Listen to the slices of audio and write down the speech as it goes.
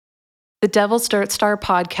The Devil's Dirt Star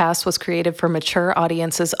podcast was created for mature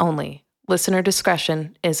audiences only. Listener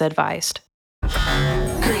discretion is advised.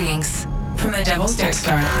 Greetings from the Devil's Dirt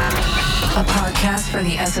Star, a podcast for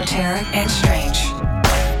the esoteric and strange.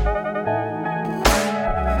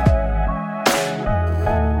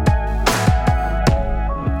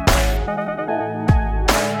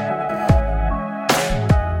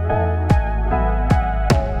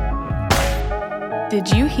 Did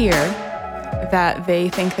you hear that they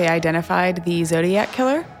think they identified the Zodiac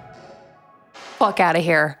killer? Fuck out of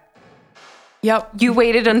here. Yep. You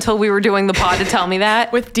waited until we were doing the pod to tell me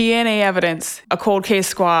that? With DNA evidence, a cold case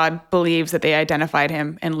squad believes that they identified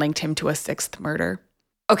him and linked him to a sixth murder.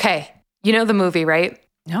 Okay. You know the movie, right?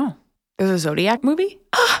 No. There's a Zodiac movie?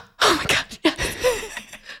 Oh my God. Yes.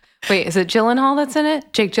 Wait, is it Gyllenhaal that's in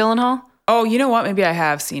it? Jake Gyllenhaal? Oh, you know what? Maybe I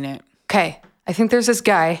have seen it. Okay. I think there's this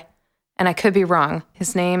guy, and I could be wrong.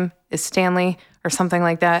 His name is Stanley or something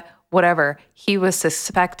like that. Whatever. He was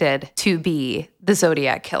suspected to be the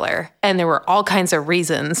Zodiac killer. And there were all kinds of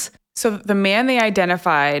reasons. So the man they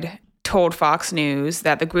identified told Fox News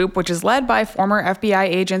that the group, which is led by former FBI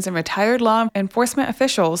agents and retired law enforcement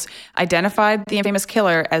officials, identified the infamous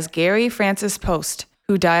killer as Gary Francis Post,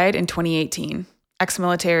 who died in 2018.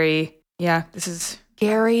 Ex-military. Yeah, this is...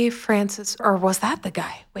 Gary Francis, or was that the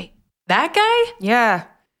guy? Wait, that guy? Yeah.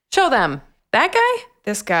 Show them. That guy?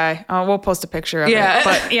 This guy. Oh, we'll post a picture of it.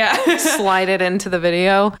 But yeah. Slide it into the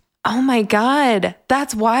video. Oh my God.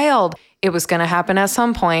 That's wild. It was going to happen at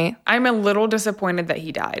some point. I'm a little disappointed that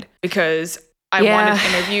he died because I wanted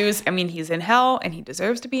interviews. I mean, he's in hell and he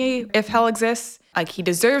deserves to be, if hell exists. Like, he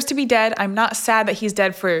deserves to be dead. I'm not sad that he's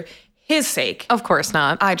dead for his sake. Of course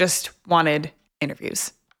not. I just wanted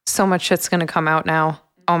interviews. So much shit's going to come out now.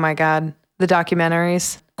 Oh my God. The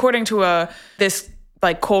documentaries. According to this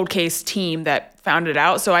cold case team that found it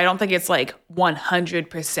out. So I don't think it's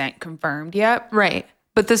 100% confirmed yet. Right.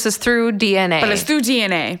 But this is through DNA. But it's through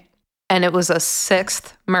DNA. And it was a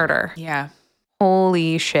sixth murder. Yeah.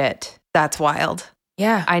 Holy shit. That's wild.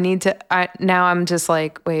 Yeah. Now I'm just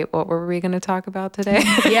like, wait, what were we going to talk about today?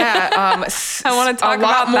 Yeah. I want to talk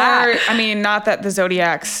about more. that. I mean, not that the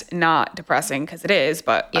Zodiac's not depressing, because it is,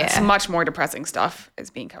 but it's much more depressing stuff is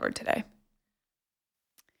being covered today.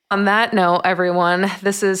 On that note, everyone,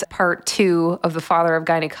 this is part 2 of The Father of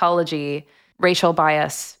Gynecology, Racial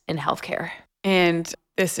Bias in Healthcare. And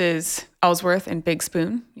this is Ellsworth and Big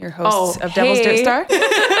Spoon, your hosts of Devil's Dirt Star.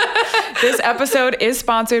 This episode is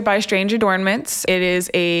sponsored by Strange Adornments. It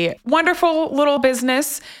is a wonderful little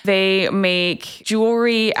business. They make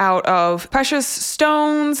jewelry out of precious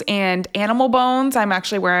stones and animal bones. I'm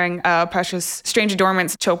actually wearing a precious Strange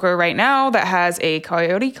Adornments choker right now that has a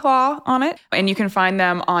coyote claw on it. And you can find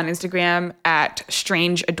them on Instagram at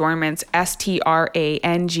Strange Adornments,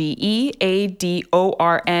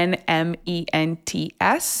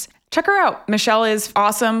 StrangeAdornments. Check her out. Michelle is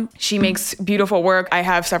awesome. She makes beautiful work. I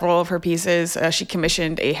have several of her pieces. She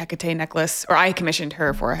commissioned a Hecate necklace, or I commissioned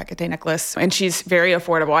her for a Hecate necklace, and she's very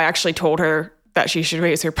affordable. I actually told her that she should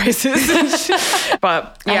raise her prices.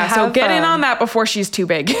 But yeah, so get in on that before she's too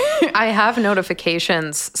big. I have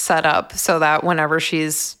notifications set up so that whenever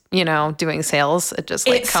she's, doing sales, it just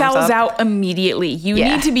it comes sells up. out immediately. You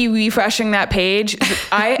need to be refreshing that page.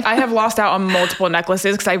 I have lost out on multiple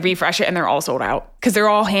necklaces because I refresh it and they're all sold out because they're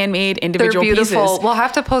all handmade individual They're beautiful. pieces. We'll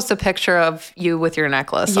have to post a picture of you with your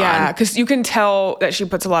necklace on. Yeah, because you can tell that she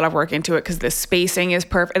puts a lot of work into it because the spacing is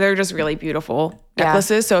perfect. They're just really beautiful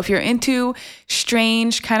necklaces. So if you're into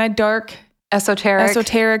strange, kind of dark,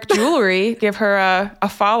 esoteric jewelry, give her a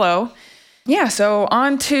follow. Yeah, so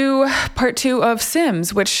on to part 2 of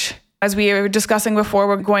Sims, which, as we were discussing before,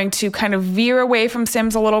 we're going to kind of veer away from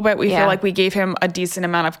Sims a little bit. We feel like we gave him a decent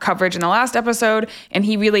amount of coverage in the last episode, and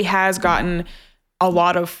he really has gotten a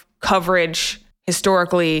lot of coverage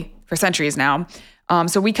historically for centuries now.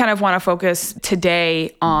 So we kind of want to focus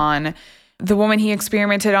today on the woman he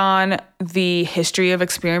experimented on, the history of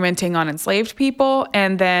experimenting on enslaved people,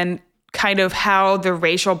 and then kind of how the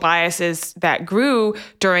racial biases that grew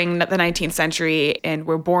during the 19th century and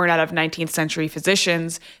were born out of 19th century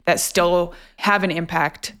physicians that still have an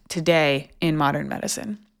impact today in modern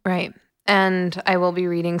medicine. Right. And I will be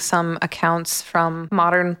reading some accounts from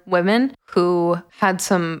modern women who had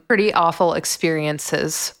some pretty awful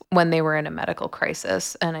experiences when they were in a medical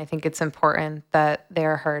crisis. And I think it's important that they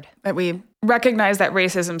are heard. That we recognize that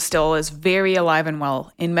racism still is very alive and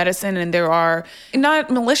well in medicine. And there are,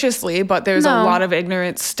 not maliciously, but there's a lot of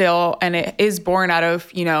ignorance still. And it is born out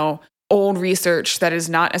of, old research that is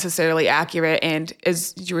not necessarily accurate, and,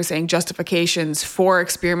 as you were saying, justifications for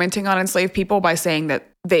experimenting on enslaved people by saying that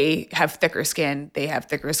they have thicker skin, they have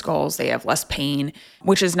thicker skulls, they have less pain,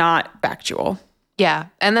 which is not factual. Yeah.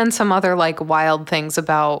 And then some other like wild things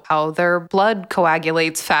about how their blood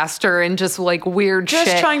coagulates faster and just like weird shit.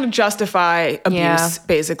 Just trying to justify abuse,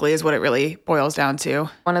 basically, is what it really boils down to.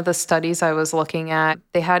 One of the studies I was looking at,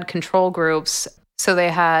 they had control groups. So they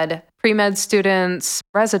had pre-med students,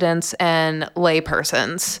 residents, and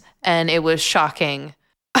laypersons. And it was shocking.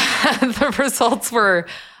 The results were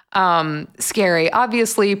scary.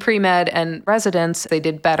 Obviously, pre-med and residents, they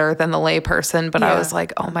did better than the layperson. But I was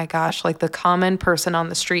like, oh my gosh, like the common person on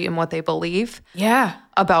the street and what they believe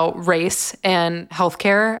about race and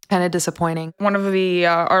healthcare, kind of disappointing. One of the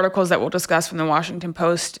articles that we'll discuss from the Washington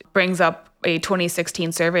Post brings up a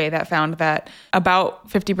 2016 survey that found that about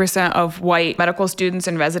 50% of white medical students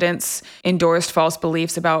and residents endorsed false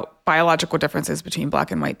beliefs about biological differences between Black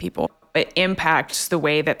and white people. It impacts the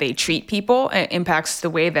way that they treat people. It impacts the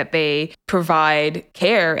way that they provide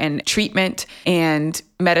care and treatment and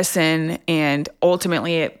medicine. And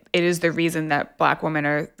ultimately, it is the reason that Black women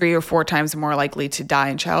are 3 or 4 times more likely to die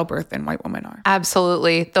in childbirth than white women are.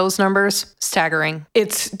 Absolutely. Those numbers, staggering.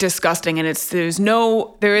 It's disgusting, and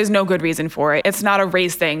there is no good reason for it. It's not a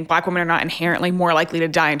race thing. Black women are not inherently more likely to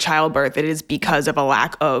die in childbirth. It is because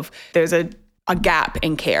of there's a gap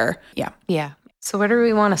in care. Yeah. So where do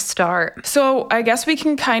we want to start? So I guess we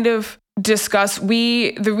can kind of discuss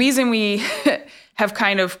the reason we have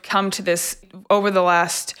kind of come to this over the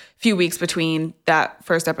last few weeks between that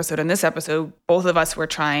first episode and this episode. Both of us were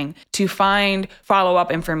trying to find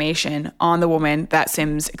follow-up information on the woman that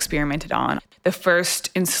Sims experimented on. The first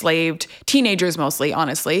enslaved teenagers, mostly,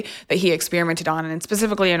 honestly, that he experimented on, and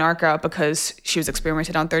specifically Anarcha, because she was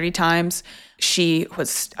experimented on 30 times. She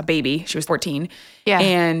was a baby. She was 14. Yeah.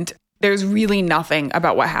 And there's really nothing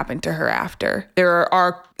about what happened to her after. There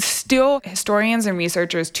are still historians and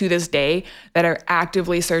researchers to this day that are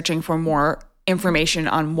actively searching for more information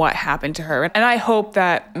on what happened to her. And I hope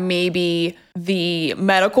that maybe the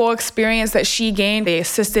medical experience that she gained, they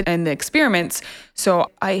assisted in the experiments. So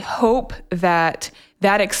I hope that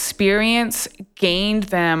experience gained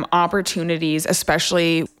them opportunities,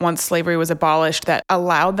 especially once slavery was abolished, that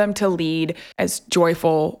allowed them to lead as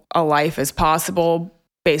joyful a life as possible,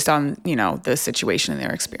 based on, the situation in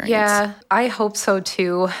their experience. Yeah, I hope so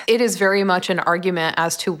too. It is very much an argument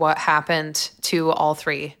as to what happened to all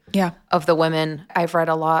 3 of the women. I've read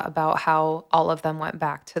a lot about how all of them went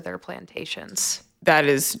back to their plantations. That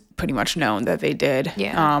is pretty much known that they did.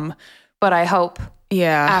 Yeah. But I hope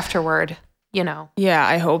afterward, Yeah,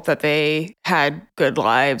 I hope that they had good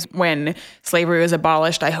lives. When slavery was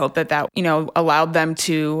abolished, I hope that allowed them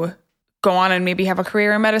to go on and maybe have a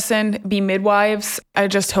career in medicine, be midwives. I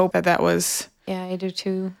just hope that was... Yeah, I do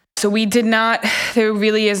too. So there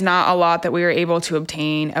really is not a lot that we were able to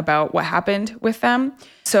obtain about what happened with them.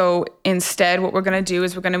 So instead, what we're going to do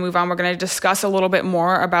is we're going to move on. We're going to discuss a little bit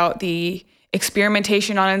more about the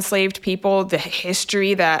experimentation on enslaved people, the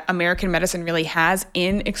history that American medicine really has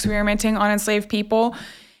in experimenting on enslaved people,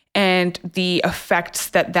 and the effects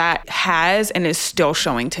that has and is still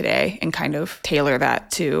showing today, and kind of tailor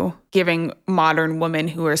that to giving modern women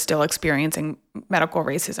who are still experiencing medical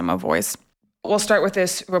racism a voice. We'll start with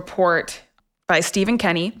this report by Stephen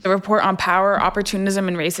Kenny, the report on power, opportunism,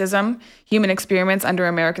 and racism, human experiments under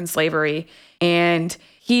American slavery. And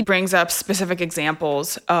he brings up specific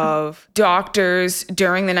examples of doctors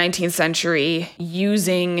during the 19th century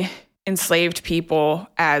using enslaved people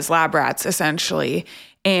as lab rats, essentially.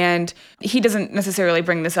 And he doesn't necessarily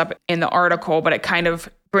bring this up in the article, but it kind of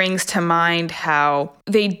brings to mind how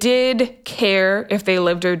they did care if they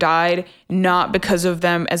lived or died, not because of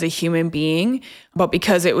them as a human being, but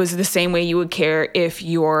because it was the same way you would care if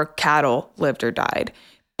your cattle lived or died,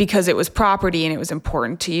 because it was property and it was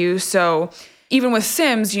important to you. So even with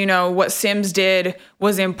Sims, what Sims did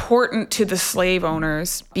was important to the slave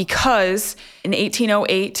owners, because in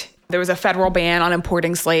 1808, there was a federal ban on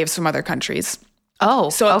importing slaves from other countries.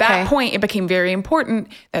 Oh, so at that point, it became very important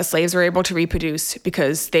that slaves were able to reproduce,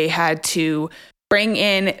 because they had to bring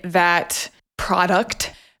in that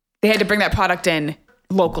product. They had to bring that product in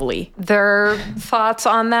locally. Their thoughts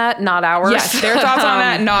on that, not ours. Yes, their thoughts on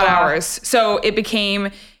that, not ours. So it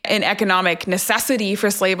became an economic necessity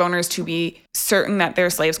for slave owners to be certain that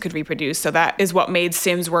their slaves could reproduce. So that is what made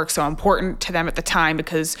Sims' work so important to them at the time,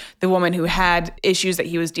 because the woman who had issues that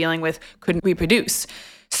he was dealing with couldn't reproduce.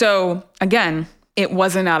 So again, it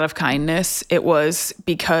wasn't out of kindness. It was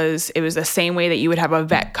because it was the same way that you would have a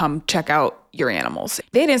vet come check out your animals.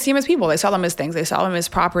 They didn't see them as people. They saw them as things. They saw them as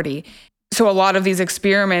property. So a lot of these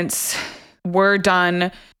experiments were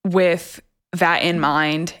done with that in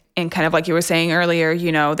mind. And kind of like you were saying earlier,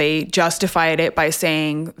 they justified it by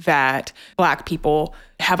saying that Black people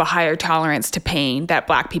have a higher tolerance to pain, that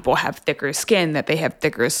Black people have thicker skin, that they have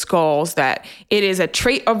thicker skulls, that it is a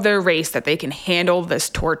trait of their race that they can handle this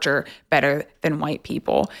torture better than white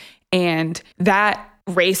people. And that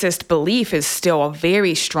racist belief is still a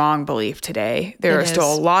very strong belief today. There are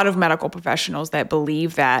still a lot of medical professionals that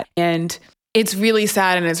believe that. And it's really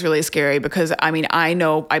sad and it's really scary because,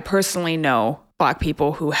 I personally know Black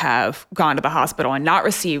people who have gone to the hospital and not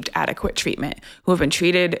received adequate treatment, who have been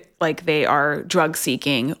treated like they are drug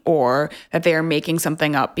seeking or that they are making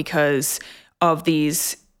something up because of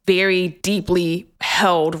these very deeply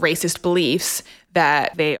held racist beliefs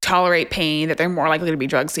that they tolerate pain, that they're more likely to be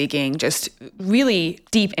drug seeking, just really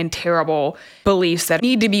deep and terrible beliefs that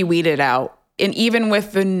need to be weeded out. And even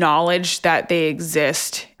with the knowledge that they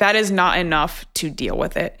exist, that is not enough to deal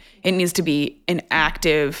with it. It needs to be an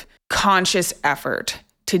active, conscious effort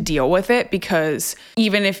to deal with it, because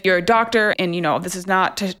even if you're a doctor, and this is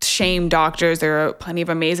not to shame doctors, there are plenty of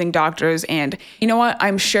amazing doctors, and you know what,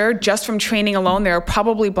 I'm sure just from training alone, there are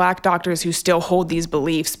probably Black doctors who still hold these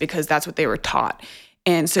beliefs because that's what they were taught.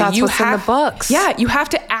 And so that's what's in the books. Yeah, you have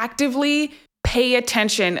to actively pay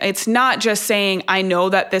attention. It's not just saying, I know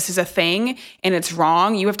that this is a thing and it's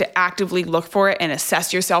wrong. You have to actively look for it and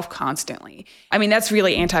assess yourself constantly. That's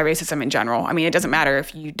really anti-racism in general. It doesn't matter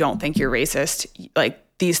if you don't think you're racist. Like,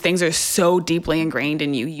 these things are so deeply ingrained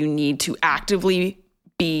in you. You need to actively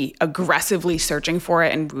be aggressively searching for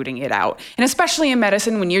it and rooting it out. And especially in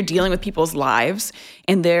medicine, when you're dealing with people's lives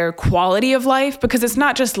and their quality of life, because it's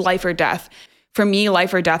not just life or death. For me,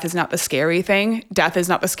 life or death is not the scary thing. Death is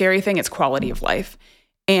not the scary thing. It's quality of life.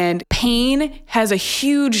 And pain has a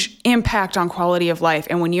huge impact on quality of life.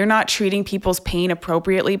 And when you're not treating people's pain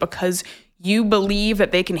appropriately because you believe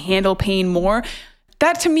that they can handle pain more,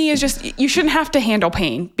 that to me is just, you shouldn't have to handle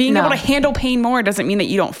pain. Being able to handle pain more doesn't mean that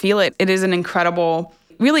you don't feel it. It is an incredible,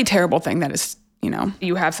 really terrible thing that is,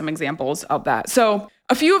 you have some examples of that. So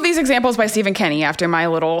a few of these examples by Stephen Kenny after my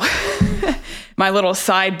little my little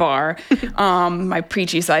sidebar, my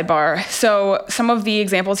preachy sidebar. So some of the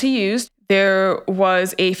examples he used, there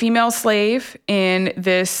was a female slave in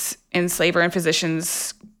this enslaver and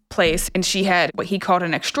physician's place, and she had what he called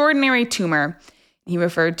an extraordinary tumor. He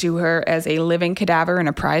referred to her as a living cadaver and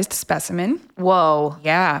a prized specimen. Whoa.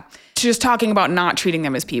 Yeah. She was talking about not treating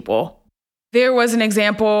them as people. There was an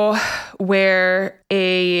example where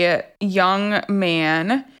a young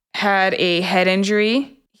man had a head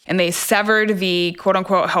injury and they severed the quote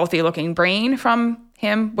unquote healthy looking brain from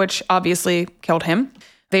him, which obviously killed him.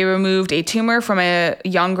 They removed a tumor from a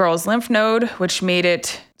young girl's lymph node, which made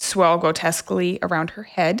it swell grotesquely around her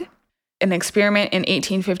head. An experiment in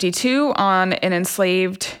 1852 on an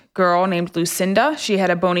enslaved girl named Lucinda. She had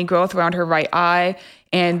a bony growth around her right eye,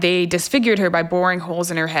 and they disfigured her by boring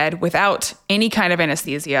holes in her head without any kind of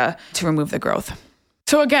anesthesia to remove the growth.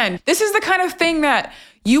 So again, this is the kind of thing that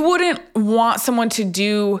you wouldn't want someone to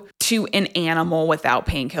do to an animal without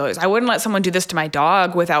painkillers. I wouldn't let someone do this to my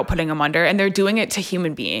dog without putting them under, and they're doing it to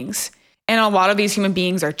human beings. And a lot of these human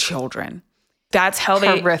beings are children. That's how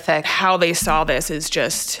they saw this, is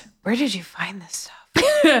just... Where did you find this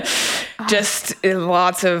stuff? Just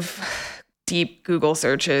lots of deep Google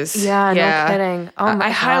searches. Yeah, no kidding. Oh my I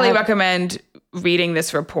highly recommend reading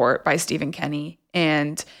this report by Stephen Kenny.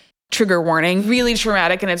 And trigger warning, really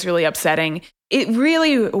traumatic and it's really upsetting. It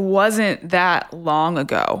really wasn't that long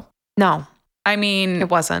ago. No. It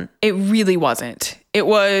wasn't. It really wasn't. It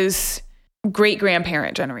was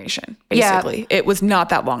great-grandparent generation, basically. Yeah. It was not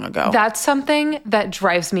that long ago. That's something that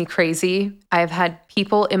drives me crazy. I've had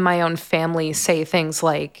people in my own family say things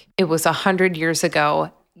like, it was 100 years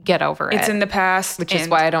ago, get over it. It's in the past. Which is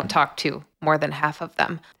why I don't talk to more than half of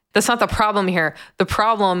them. That's not the problem here. The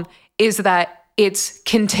problem is that it's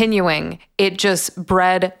continuing. It just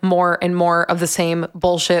bred more and more of the same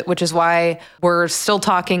bullshit, which is why we're still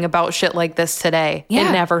talking about shit like this today. Yeah.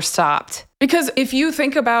 It never stopped. Because if you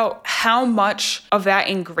think about how much of that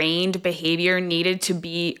ingrained behavior needed to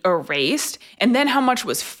be erased, and then how much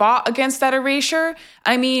was fought against that erasure,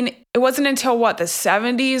 it wasn't until the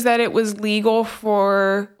 70s that it was legal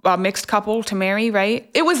for a mixed couple to marry, right?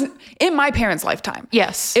 It was in my parents' lifetime.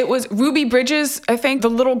 Yes. It was Ruby Bridges, I think, the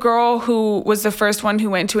little girl who was the first one who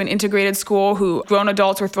went to an integrated school who grown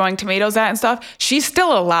adults were throwing tomatoes at and stuff. She's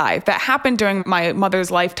still alive. That happened during my mother's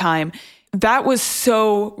lifetime. That was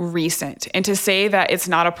so recent. And to say that it's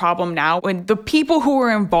not a problem now when the people who were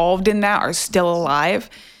involved in that are still alive,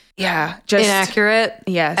 Yeah. Just inaccurate.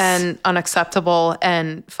 Yes. And unacceptable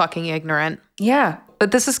and fucking ignorant. Yeah.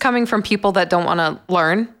 But this is coming from people that don't want to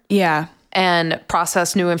learn. Yeah. And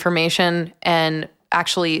process new information and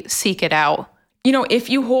actually seek it out. You know, if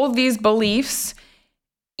you hold these beliefs,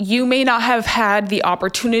 you may not have had the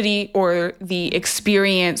opportunity or the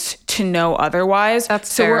experience to know otherwise.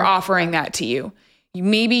 That's so fair. We're offering that to you.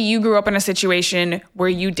 Maybe you grew up in a situation where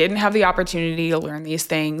you didn't have the opportunity to learn these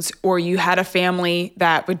things, or you had a family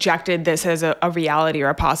that rejected this as a reality or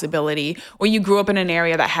a possibility, or you grew up in an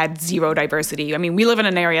area that had zero diversity. I mean, we live in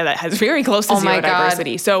an area that has very close to zero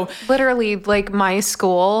diversity. So literally, like my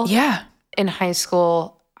school, yeah, in high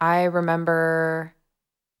school, I remember,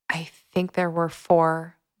 I think there were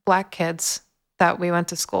 4 Black kids that we went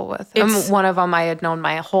to school with. One of them I had known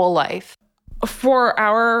my whole life. For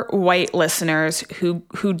our white listeners who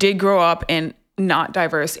did grow up in not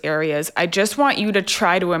diverse areas, I just want you to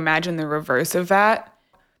try to imagine the reverse of that,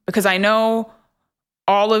 because I know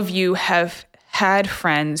all of you have had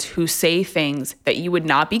friends who say things that you would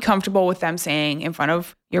not be comfortable with them saying in front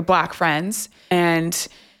of your Black friends. And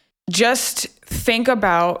just think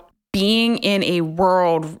about being in a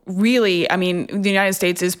world, really, I mean, the United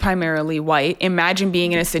States is primarily white. Imagine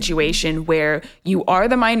being in a situation where you are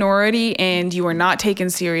the minority and you are not taken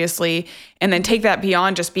seriously. And then take that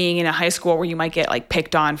beyond just being in a high school where you might get like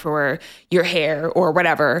picked on for your hair or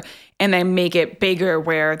whatever. And then make it bigger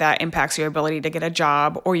where that impacts your ability to get a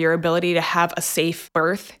job or your ability to have a safe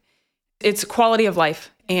birth. It's quality of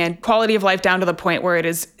life, and quality of life down to the point where it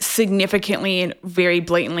is significantly and very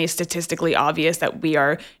blatantly statistically obvious that we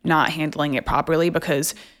are not handling it properly,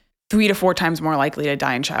 because 3 to 4 times more likely to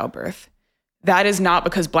die in childbirth. That is not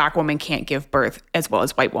because Black women can't give birth as well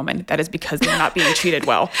as white women. That is because they're not being treated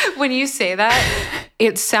well. When you say that,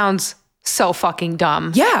 it sounds so fucking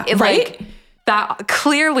dumb. Yeah, right? Like, that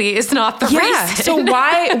clearly is not the reason. So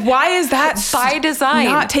why is that by design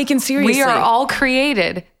not taken seriously? We are all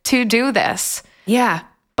created to do this. Yeah.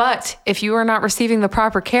 But if you are not receiving the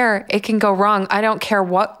proper care, it can go wrong. I don't care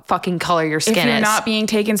what fucking color your skin is. If you're not being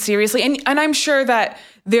taken seriously. And I'm sure that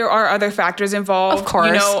there are other factors involved. Of course.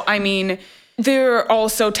 You know, I mean, there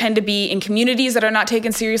also tend to be in communities that are not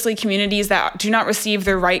taken seriously, communities that do not receive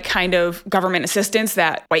the right kind of government assistance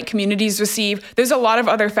that white communities receive. There's a lot of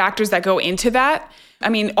other factors that go into that. I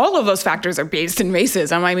mean, all of those factors are based in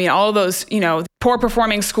racism. I mean, all of those, you know, poor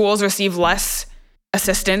performing schools receive less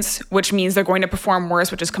assistance, which means they're going to perform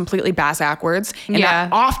worse, which is completely backwards. And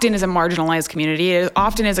that often is a marginalized community. It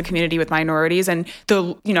often is a community with minorities, and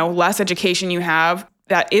the, you know, less education you have,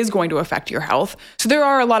 that is going to affect your health. So there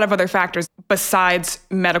are a lot of other factors besides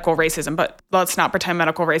medical racism, but let's not pretend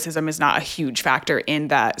medical racism is not a huge factor in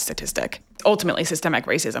that statistic. Ultimately, systemic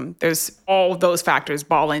racism, there's all those factors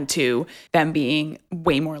ball into them being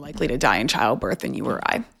way more likely to die in childbirth than you or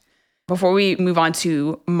I. Before we move on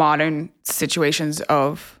to modern situations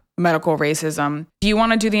of medical racism, do you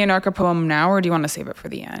want to do the Anarcha poem now, or do you want to save it for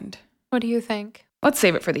the end? What do you think? Let's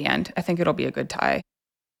save it for the end. I think it'll be a good tie.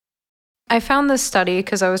 I found this study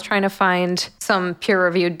because I was trying to find some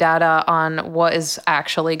peer-reviewed data on what is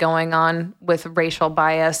actually going on with racial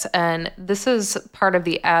bias. And this is part of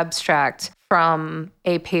the abstract from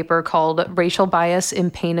a paper called Racial Bias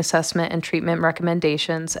in Pain Assessment and Treatment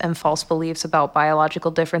Recommendations and False Beliefs About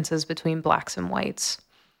Biological Differences Between Blacks and Whites.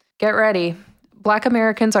 Get ready. Black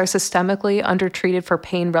Americans are systemically undertreated for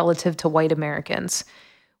pain relative to white Americans.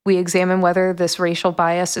 We examine whether this racial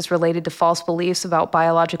bias is related to false beliefs about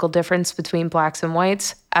biological difference between Blacks and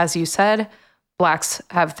whites. As you said, Blacks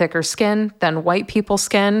have thicker skin than white people's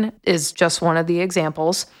skin is just one of the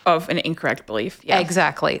examples. Of an incorrect belief. Yeah.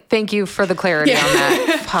 Exactly. Thank you for the clarity on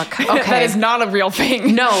that. Fuck. Okay. That is not a real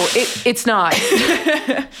thing. No, it's not.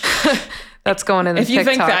 That's going in the TikTok. If you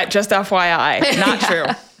think that, just FYI, not true.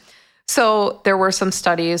 So there were some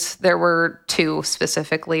studies, there were 2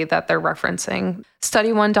 specifically that they're referencing.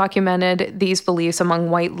 Study 1 documented these beliefs among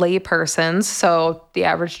white laypersons, so the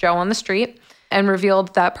average Joe on the street, and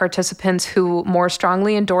revealed that participants who more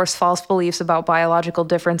strongly endorsed false beliefs about biological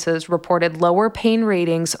differences reported lower pain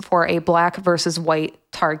ratings for a Black versus white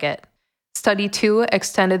target. Study 2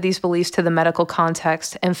 extended these beliefs to the medical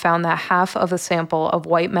context and found that half of the sample of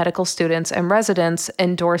white medical students and residents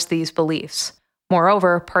endorsed these beliefs.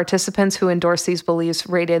 Moreover, participants who endorsed these beliefs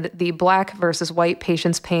rated the Black versus white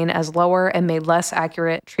patient's pain as lower and made less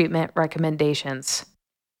accurate treatment recommendations.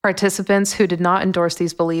 Participants who did not endorse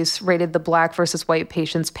these beliefs rated the Black versus white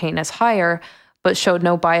patient's pain as higher, but showed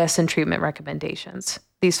no bias in treatment recommendations.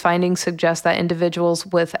 These findings suggest that individuals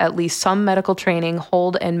with at least some medical training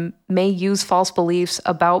hold and may use false beliefs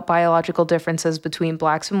about biological differences between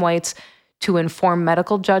Blacks and whites to inform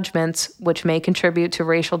medical judgments, which may contribute to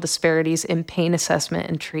racial disparities in pain assessment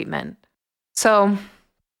and treatment. So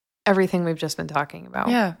everything we've just been talking about.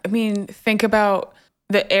 Yeah. I mean, think about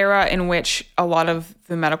the era in which a lot of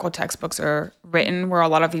the medical textbooks are written, where a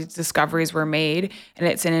lot of these discoveries were made. And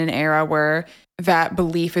it's in an era where that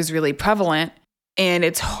belief is really prevalent and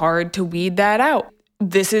it's hard to weed that out.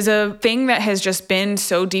 This is a thing that has just been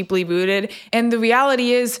so deeply rooted. And the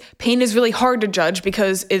reality is pain is really hard to judge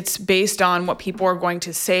because it's based on what people are going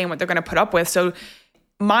to say and what they're going to put up with. So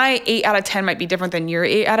my 8 out of 10 might be different than your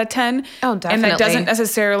 8 out of 10. Oh, definitely. And that doesn't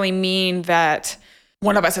necessarily mean that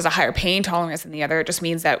one of us has a higher pain tolerance than the other. It just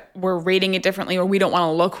means that we're rating it differently, or we don't want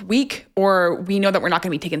to look weak, or we know that we're not going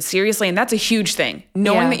to be taken seriously. And that's a huge thing.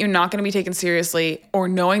 Knowing that you're not going to be taken seriously, or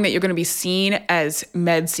knowing that you're going to be seen as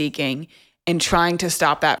med seeking, and trying to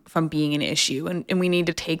stop that from being an issue. And we need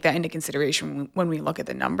to take that into consideration when we look at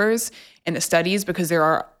the numbers and the studies, because there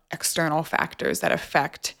are external factors that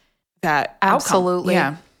affect that outcome. Absolutely.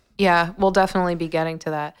 Yeah, we'll definitely be getting to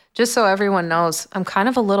that. Just so everyone knows, I'm kind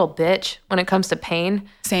of a little bitch when it comes to pain.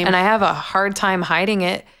 Same. And I have a hard time hiding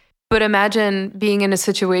it. But imagine being in a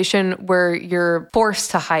situation where you're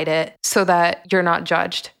forced to hide it so that you're not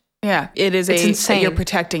judged. Yeah, it's insane. You're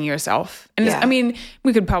protecting yourself. And I mean,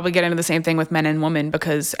 we could probably get into the same thing with men and women,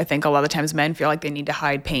 because I think a lot of times men feel like they need to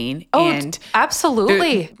hide pain. Oh, and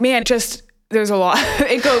absolutely. There's a lot.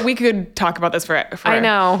 We could talk about this for I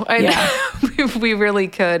know. We really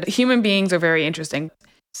could. Human beings are very interesting.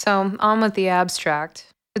 So on with the abstract.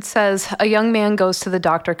 It says, a young man goes to the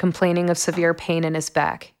doctor complaining of severe pain in his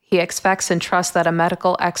back. He expects and trusts that a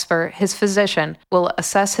medical expert, his physician, will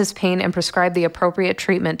assess his pain and prescribe the appropriate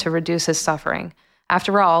treatment to reduce his suffering.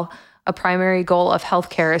 After all, a primary goal of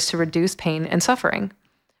healthcare is to reduce pain and suffering.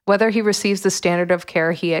 Whether he receives the standard of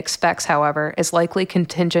care he expects, however, is likely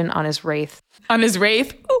contingent on his wraith. On his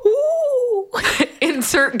wraith? Ooh.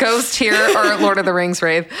 Insert ghost here, or Lord of the Rings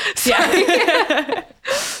wraith. Yeah.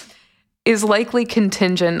 Is likely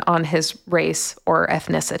contingent on his race or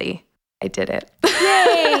ethnicity. I did it.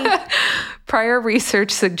 Yay! Prior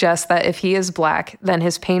research suggests that if he is Black, then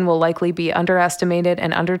his pain will likely be underestimated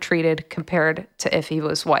and undertreated compared to if he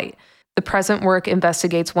was white. The present work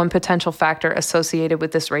investigates one potential factor associated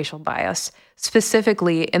with this racial bias.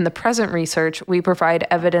 Specifically, in the present research, we provide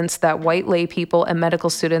evidence that white lay people and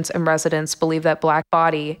medical students and residents believe that Black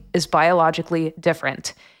body is biologically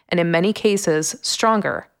different, and in many cases,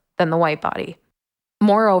 stronger than the white body.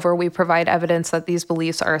 Moreover, we provide evidence that these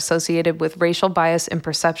beliefs are associated with racial bias in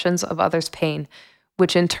perceptions of others' pain,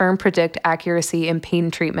 which in turn predict accuracy in pain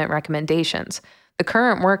treatment recommendations. The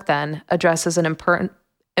current work, then, addresses an important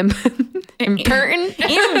social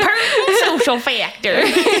factor.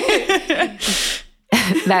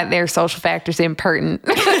 That their social factor's impertinent.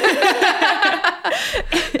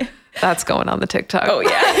 That's going on the TikTok. Oh,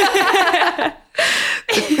 yeah.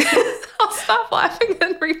 I'll stop laughing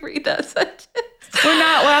and reread that sentence. We're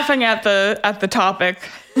not laughing at the topic.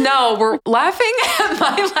 No, we're laughing at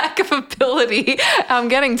my lack of ability. I'm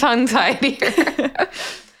getting tongue-tied here.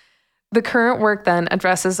 The current work then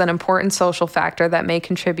addresses an important social factor that may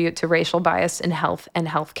contribute to racial bias in health and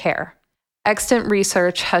health care. Extant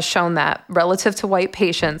research has shown that, relative to white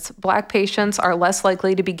patients, Black patients are less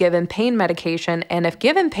likely to be given pain medication, and if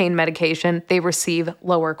given pain medication, they receive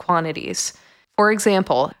lower quantities. For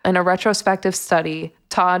example, in a retrospective study,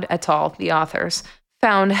 Todd et al., the authors,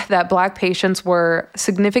 found that Black patients were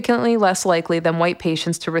significantly less likely than white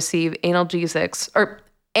patients to receive analgesics,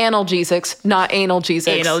 not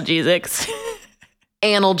analgesics.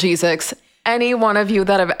 Analgesics. Any one of you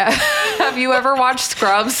that have you ever watched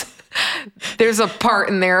Scrubs? There's a part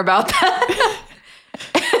in there about that.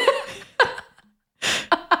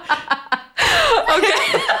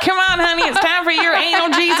 Okay. Come on, honey. It's time for your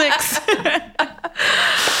analgesics.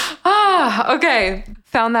 Okay.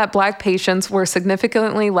 Found that Black patients were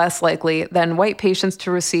significantly less likely than white patients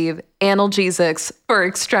to receive analgesics for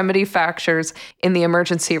extremity fractures in the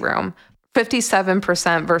emergency room.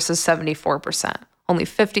 57% versus 74%. Only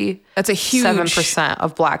 57%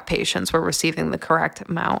 of Black patients were receiving the correct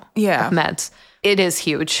amount of meds. It is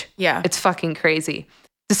huge. Yeah. It's fucking crazy.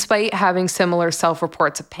 Despite having similar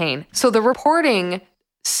self-reports of pain. So they're reporting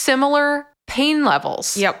similar pain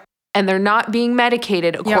levels. Yep. And they're not being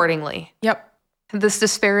medicated accordingly. Yep. This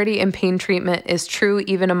disparity in pain treatment is true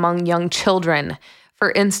even among young children.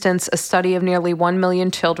 For instance, a study of nearly 1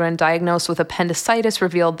 million children diagnosed with appendicitis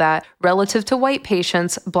revealed that, relative to white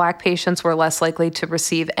patients, Black patients were less likely to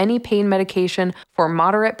receive any pain medication for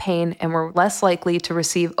moderate pain and were less likely to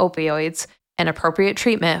receive opioids and appropriate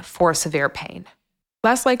treatment for severe pain.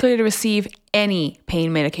 Less likely to receive any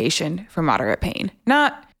pain medication for moderate pain.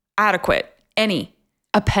 Not adequate. Any.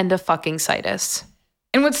 Appendicitis.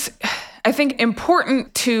 And what's, I think,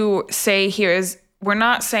 important to say here is we're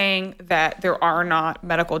not saying that there are not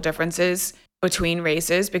medical differences between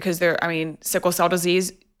races because sickle cell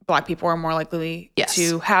disease, Black people are more likely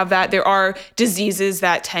to have that. There are diseases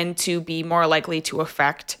that tend to be more likely to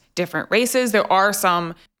affect different races. There are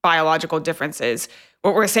some biological differences.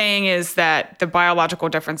 What we're saying is that the biological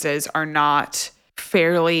differences are not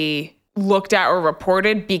fairly looked at or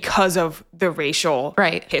reported because of the racial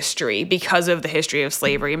history, because of the history of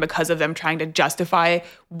slavery, and because of them trying to justify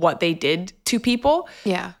what they did to people.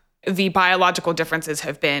 Yeah. The biological differences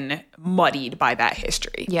have been muddied by that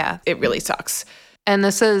history. Yeah. It really sucks. And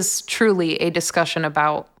this is truly a discussion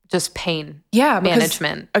about just pain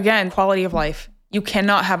management. Again, quality of life. You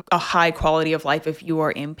cannot have a high quality of life if you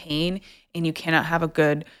are in pain, and you cannot have a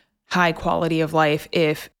good high quality of life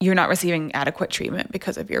if you're not receiving adequate treatment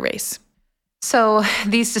because of your race. So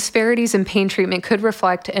these disparities in pain treatment could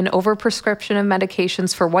reflect an overprescription of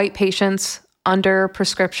medications for white patients,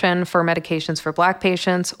 underprescription for medications for Black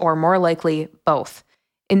patients, or more likely, both.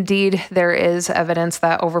 Indeed, there is evidence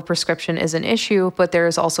that overprescription is an issue, but there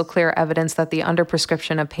is also clear evidence that the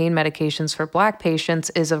underprescription of pain medications for Black patients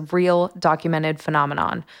is a real documented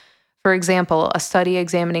phenomenon. For example, a study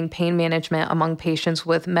examining pain management among patients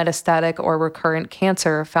with metastatic or recurrent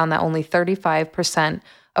cancer found that only 35%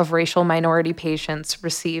 of racial minority patients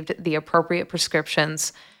received the appropriate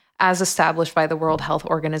prescriptions as established by the World Health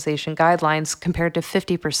Organization guidelines, compared to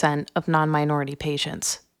 50% of non-minority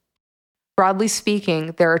patients. Broadly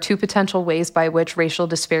speaking, there are two potential ways by which racial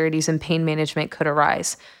disparities in pain management could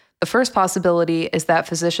arise. The first possibility is that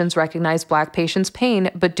physicians recognize Black patients' pain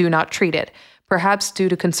but do not treat it, perhaps due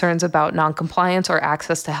to concerns about noncompliance or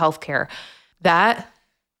access to healthcare. That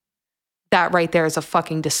right there is a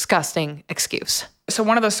fucking disgusting excuse. So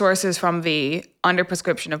one of the sources from the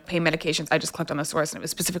underprescription of pain medications, I just clicked on the source and it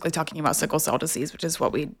was specifically talking about sickle cell disease, which is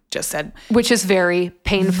what we just said. Which is very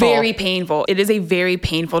painful. Very painful. It is a very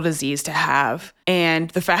painful disease to have. And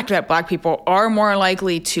the fact that Black people are more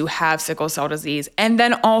likely to have sickle cell disease and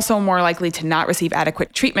then also more likely to not receive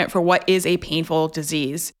adequate treatment for what is a painful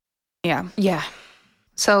disease. Yeah. Yeah.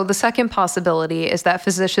 So the second possibility is that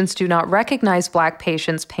physicians do not recognize Black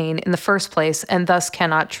patients' pain in the first place and thus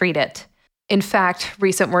cannot treat it. In fact,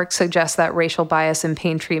 recent work suggests that racial bias in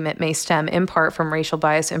pain treatment may stem in part from racial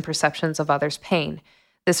bias in perceptions of others' pain.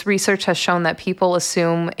 This research has shown that people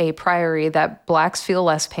assume a priori that Blacks feel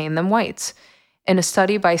less pain than whites. In a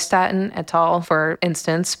study by Staten et al., for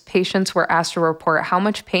instance, patients were asked to report how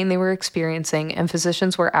much pain they were experiencing, and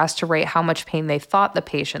physicians were asked to rate how much pain they thought the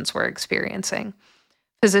patients were experiencing.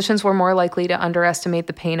 Physicians were more likely to underestimate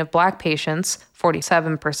the pain of Black patients,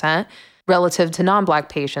 47%, relative to non-Black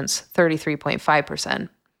patients, 33.5%.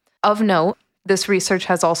 Of note, this research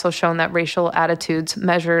has also shown that racial attitudes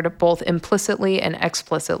measured both implicitly and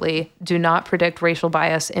explicitly do not predict racial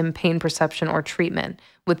bias in pain perception or treatment,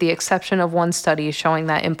 with the exception of one study showing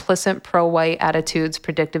that implicit pro-white attitudes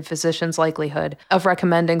predicted physicians' likelihood of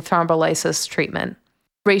recommending thrombolysis treatment.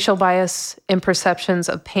 Racial bias in perceptions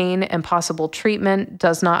of pain and possible treatment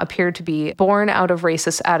does not appear to be born out of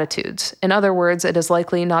racist attitudes. In other words, it is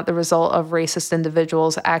likely not the result of racist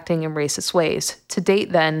individuals acting in racist ways. To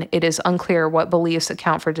date, then, it is unclear what beliefs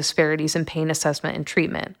account for disparities in pain assessment and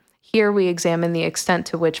treatment. Here we examine the extent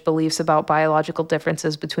to which beliefs about biological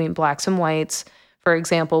differences between Blacks and whites, for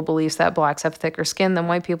example, beliefs that Blacks have thicker skin than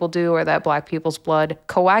white people do, or that Black people's blood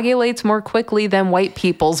coagulates more quickly than white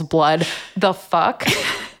people's blood, the fuck,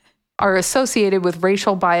 are associated with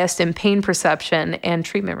racial bias in pain perception and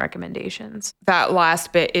treatment recommendations. That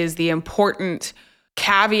last bit is the important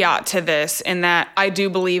caveat to this, in that I do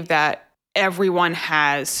believe that everyone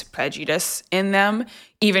has prejudice in them,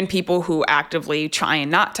 even people who actively try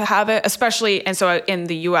not to have it, especially, and so in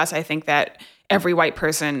the US, I think that every white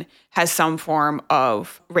person has some form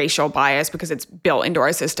of racial bias because it's built into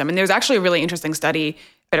our system. And there's actually a really interesting study,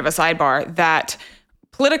 bit of a sidebar, that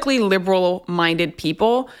politically liberal-minded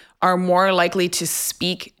people are more likely to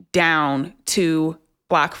speak down to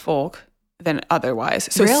Black folk than otherwise.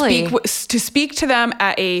 So really? to speak to them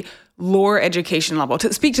at a lower education level,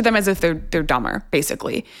 to speak to them as if they're dumber,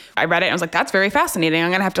 basically. I read it and I was like, that's very fascinating.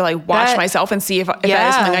 I'm going to have to watch myself and see if that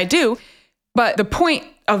is something I do. But the point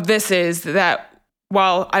of this is that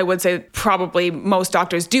while I would say probably most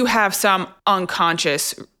doctors do have some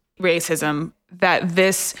unconscious racism, that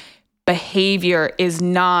this behavior is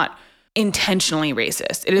not intentionally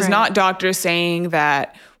racist. It is not doctors saying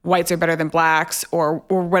that whites are better than Blacks or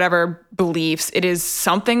whatever beliefs. It is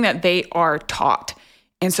something that they are taught.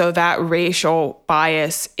 And so that racial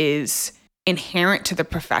bias is inherent to the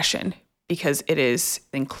profession because it is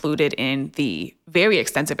included in the very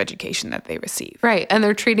extensive education that they receive. Right. And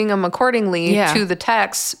they're treating them accordingly to the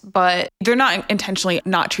text, but they're not intentionally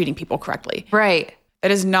not treating people correctly. Right.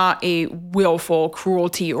 That is not a willful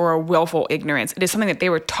cruelty or a willful ignorance. It is something that they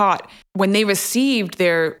were taught when they received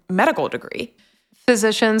their medical degree.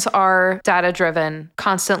 Physicians are data-driven,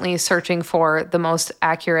 constantly searching for the most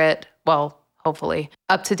accurate, well, hopefully,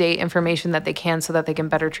 up-to-date information that they can so that they can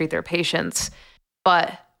better treat their patients.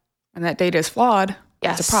 And that data is flawed.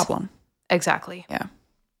 Yes. It's a problem. Exactly. Yeah.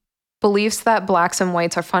 Beliefs that blacks and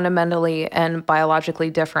whites are fundamentally and biologically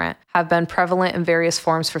different have been prevalent in various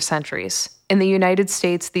forms for centuries. In the United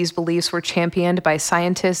States, these beliefs were championed by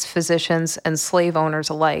scientists, physicians, and slave owners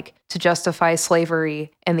alike to justify slavery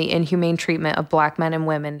and the inhumane treatment of black men and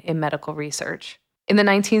women in medical research. In the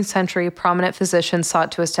 19th century, prominent physicians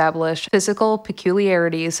sought to establish physical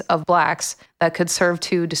peculiarities of blacks that could serve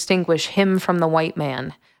to distinguish him from the white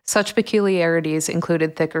man. Such peculiarities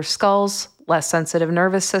included thicker skulls, less sensitive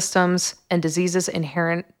nervous systems, and diseases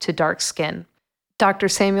inherent to dark skin. Dr.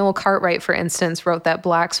 Samuel Cartwright, for instance, wrote that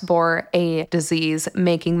blacks bore a disease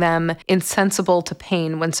making them insensible to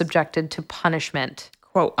pain when subjected to punishment.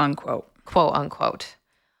 Quote, unquote. Quote, unquote.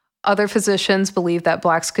 Other physicians believed that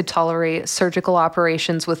blacks could tolerate surgical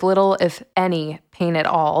operations with little, if any, pain at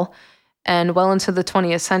all. And well into the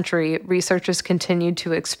 20th century, researchers continued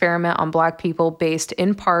to experiment on black people based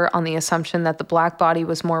in part on the assumption that the black body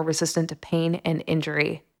was more resistant to pain and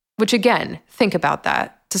injury. Which again, think about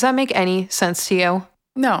that. Does that make any sense to you?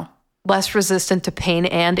 No. Less resistant to pain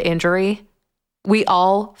and injury? We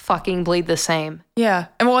all fucking bleed the same. Yeah.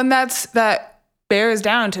 And that bears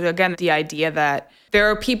down to, again, the idea that there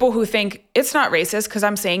are people who think it's not racist because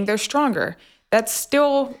I'm saying they're stronger. That's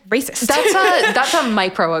still racist. That's a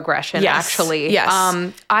microaggression, actually. Yes.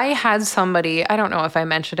 I had somebody, I don't know if I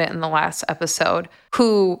mentioned it in the last episode,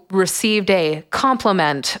 who received a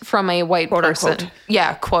compliment from a white person. Unquote.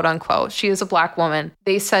 Yeah, quote unquote. She is a black woman.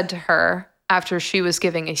 They said to her after she was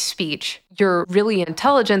giving a speech, "You're really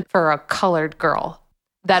intelligent for a colored girl."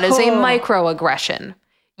 That is a microaggression.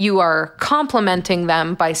 You are complimenting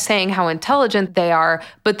them by saying how intelligent they are,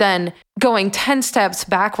 but then going 10 steps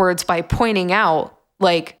backwards by pointing out,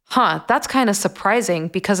 like, that's kind of surprising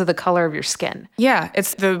because of the color of your skin. Yeah,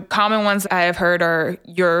 it's the common ones I have heard are,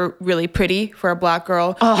 you're really pretty for a black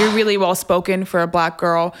girl. Oh. You're really well-spoken for a black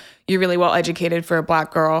girl. You're really well-educated for a black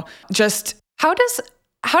girl. Just how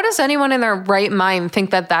does anyone in their right mind think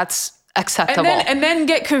that that's acceptable? And then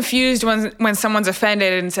get confused when someone's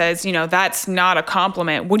offended and says, that's not a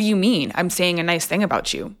compliment. What do you mean? I'm saying a nice thing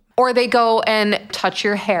about you. Or they go and touch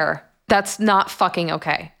your hair. That's not fucking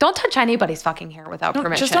okay. Don't touch anybody's fucking hair without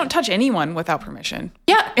permission. Just don't touch anyone without permission.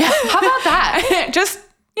 Yeah. How about that? just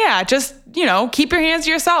keep your hands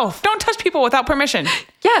to yourself. Don't touch people without permission.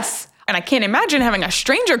 Yes. And I can't imagine having a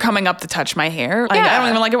stranger coming up to touch my hair. I don't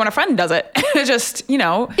even like it when a friend does it. Just,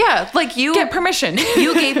 Yeah, like you... Get permission.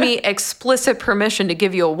 You gave me explicit permission to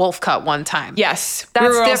give you a wolf cut one time. Yes. That's we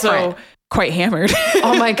were different. Also quite hammered.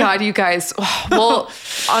 Oh my God, you guys. Well,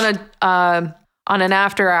 on an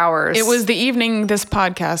after hours. It was the evening this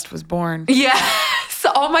podcast was born. Yes.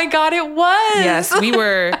 Oh my God, it was. Yes, we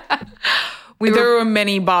were... there were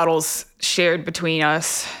many bottles shared between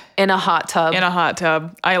us. In a hot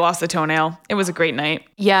tub. I lost a toenail. It was a great night.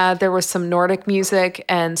 Yeah, there was some Nordic music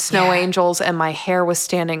and snow angels, and my hair was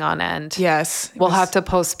standing on end. We'll have to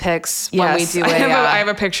post pics when we do it. I have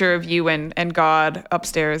a picture of you and God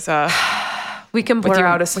upstairs. We can blur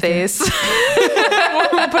out his face.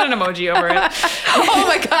 We'll put an emoji over it. Oh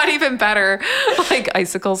my God, even better. Like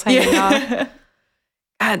icicles hanging off.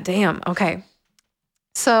 God damn. Okay.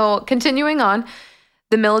 So continuing on.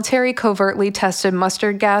 The military covertly tested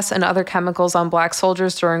mustard gas and other chemicals on black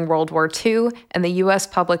soldiers during World War II, and the U.S.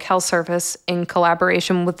 Public Health Service, in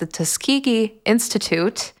collaboration with the Tuskegee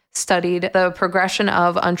Institute, studied the progression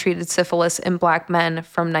of untreated syphilis in black men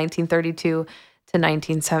from 1932 to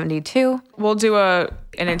 1972. We'll do an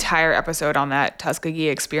entire episode on that Tuskegee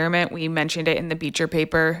experiment. We mentioned it in the Beecher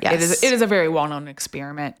paper. Yes. It is a very well-known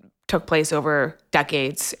experiment. Took place over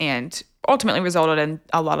decades and ultimately resulted in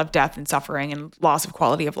a lot of death and suffering and loss of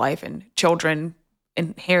quality of life and children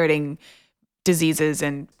inheriting diseases.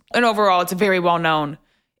 And overall, it's a very well-known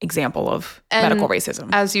example of medical racism.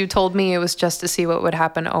 As you told me, it was just to see what would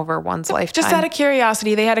happen over one's lifetime. Just out of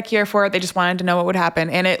curiosity. They had a cure for it. They just wanted to know what would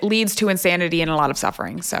happen. And it leads to insanity and a lot of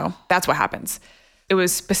suffering. So that's what happens. It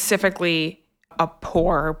was specifically a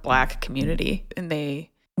poor black community, and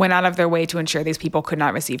they went out of their way to ensure these people could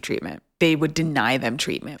not receive treatment. They would deny them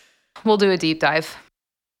treatment. We'll do a deep dive.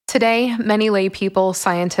 Today, many lay people,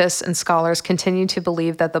 scientists, and scholars continue to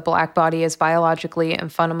believe that the black body is biologically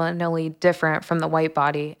and fundamentally different from the white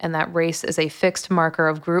body, and that race is a fixed marker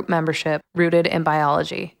of group membership rooted in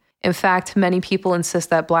biology. In fact, many people insist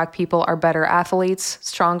that black people are better athletes,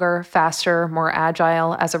 stronger, faster, more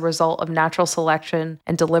agile as a result of natural selection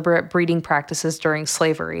and deliberate breeding practices during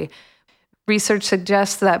slavery. Research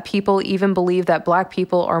suggests that people even believe that black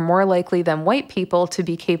people are more likely than white people to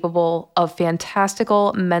be capable of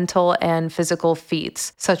fantastical mental and physical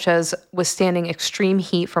feats, such as withstanding extreme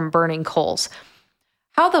heat from burning coals.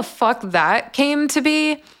 How the fuck that came to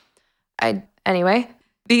be? Anyway,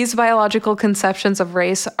 these biological conceptions of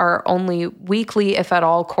race are only weakly, if at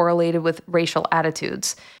all, correlated with racial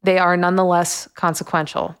attitudes. They are nonetheless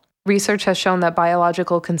consequential. Research has shown that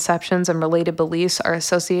biological conceptions and related beliefs are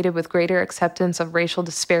associated with greater acceptance of racial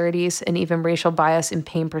disparities and even racial bias in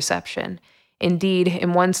pain perception. Indeed,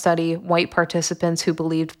 in one study, white participants who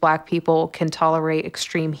believed black people can tolerate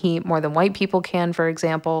extreme heat more than white people can, for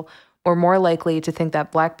example, were more likely to think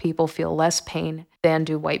that black people feel less pain than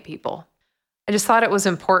do white people. I just thought it was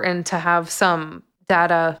important to have some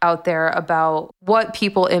data out there about what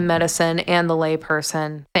people in medicine and the lay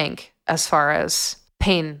person think as far as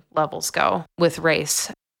pain levels go with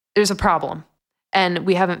race. There's a problem, and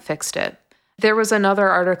we haven't fixed it. There was another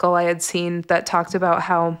article I had seen that talked about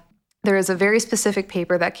how there is a very specific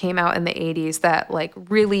paper that came out in the 80s that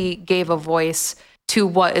really gave a voice to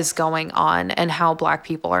what is going on and how black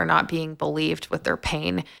people are not being believed with their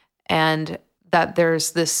pain, and that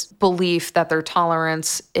there's this belief that their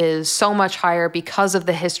tolerance is so much higher because of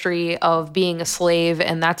the history of being a slave,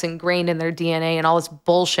 and that's ingrained in their DNA and all this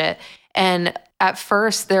bullshit. And at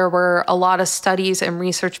first, there were a lot of studies and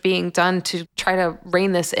research being done to try to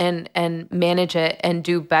rein this in and manage it and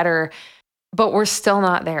do better, but we're still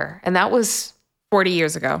not there. And that was 40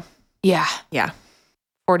 years ago. Yeah.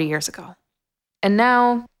 40 years ago. And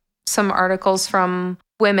now some articles from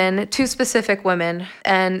women, 2 specific women,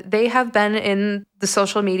 and they have been in the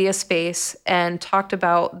social media space and talked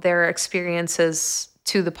about their experiences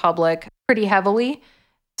to the public pretty heavily.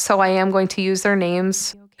 So I am going to use their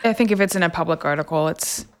names. I think if it's in a public article,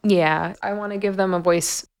 it's... Yeah, I want to give them a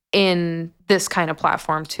voice in this kind of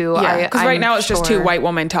platform too. Yeah, because right now it's just 2 white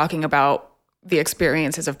women talking about the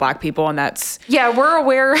experiences of black people, and that's... Yeah, we're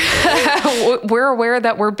aware. We're aware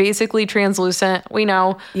that we're basically translucent. We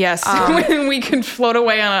know. Yes, we can float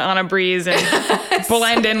away on a breeze and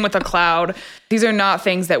blend in with a cloud. These are not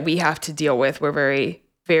things that we have to deal with. We're very,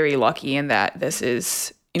 very lucky in that this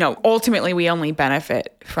is... ultimately we only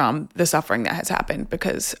benefit from the suffering that has happened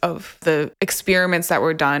because of the experiments that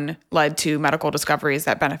were done led to medical discoveries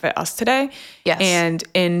that benefit us today. Yes. And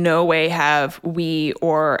in no way have we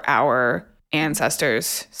or our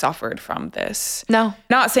ancestors suffered from this. No.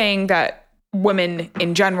 Not saying that women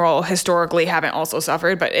in general historically haven't also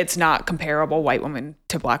suffered, but it's not comparable white women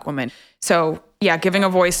to black women. So yeah, giving a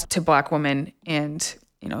voice to black women and,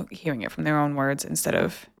 hearing it from their own words instead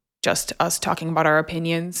of just us talking about our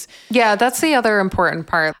opinions. Yeah, that's the other important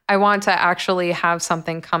part. I want to actually have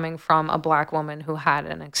something coming from a black woman who had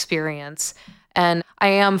an experience. And I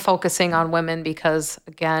am focusing on women because,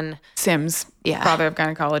 again... Sims, yeah, father of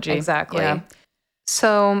gynecology. Exactly. Yeah.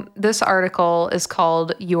 So this article is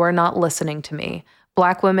called You Are Not Listening to Me,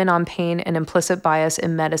 Black Women on Pain and Implicit Bias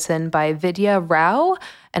in Medicine by Vidya Rao.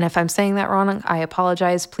 And if I'm saying that wrong, I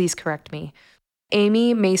apologize. Please correct me.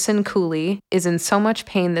 Amy Mason Cooley is in so much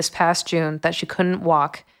pain this past June that she couldn't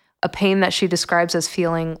walk, a pain that she describes as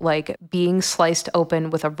feeling like being sliced open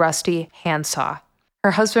with a rusty handsaw.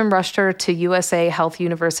 Her husband rushed her to USA Health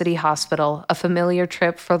University Hospital, a familiar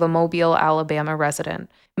trip for the Mobile, Alabama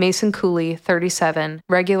resident. Mason Cooley, 37,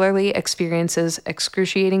 regularly experiences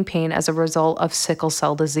excruciating pain as a result of sickle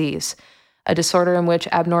cell disease, a disorder in which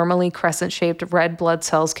abnormally crescent-shaped red blood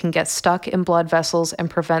cells can get stuck in blood vessels and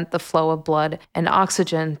prevent the flow of blood and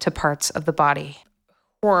oxygen to parts of the body.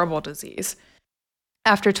 Horrible disease.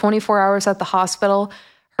 After 24 hours at the hospital,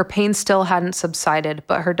 her pain still hadn't subsided,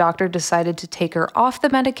 but her doctor decided to take her off the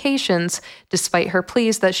medications despite her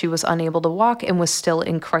pleas that she was unable to walk and was still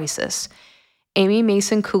in crisis. Amy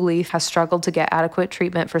Mason Cooley has struggled to get adequate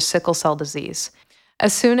treatment for sickle cell disease.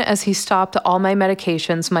 As soon as he stopped all my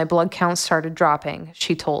medications, my blood count started dropping,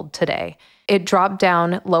 she told Today. It dropped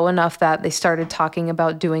down low enough that they started talking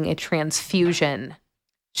about doing a transfusion.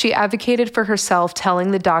 She advocated for herself, telling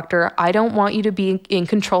the doctor, I don't want you to be in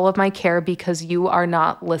control of my care because you are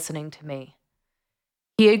not listening to me.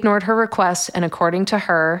 He ignored her request and, according to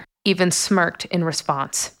her, even smirked in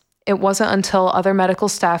response. It wasn't until other medical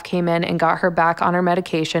staff came in and got her back on her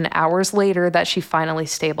medication hours later that she finally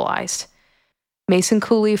stabilized. Mason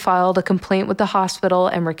Cooley filed a complaint with the hospital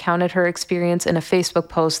and recounted her experience in a Facebook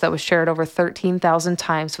post that was shared over 13,000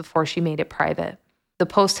 times before she made it private. The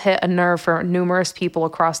post hit a nerve for numerous people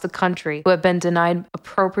across the country who have been denied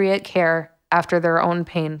appropriate care after their own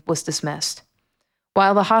pain was dismissed.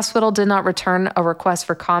 While the hospital did not return a request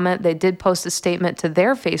for comment, they did post a statement to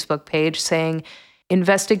their Facebook page saying,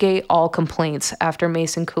 "Investigate all complaints," after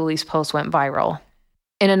Mason Cooley's post went viral.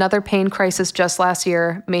 In another pain crisis just last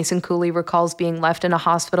year, Mason Cooley recalls being left in a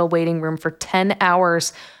hospital waiting room for 10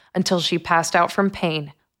 hours until she passed out from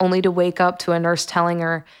pain, only to wake up to a nurse telling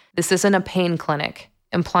her, "This isn't a pain clinic,"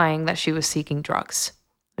 implying that she was seeking drugs,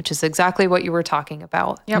 which is exactly what you were talking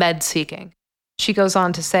about, med seeking. She goes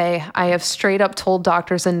on to say, "I have straight up told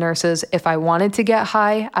doctors and nurses if I wanted to get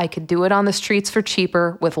high, I could do it on the streets for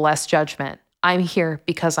cheaper with less judgment. I'm here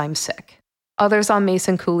because I'm sick." Others on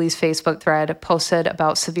Mason Cooley's Facebook thread posted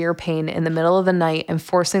about severe pain in the middle of the night and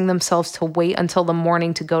forcing themselves to wait until the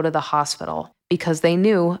morning to go to the hospital because they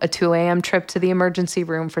knew a 2 a.m. trip to the emergency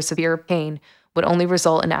room for severe pain would only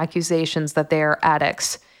result in accusations that they are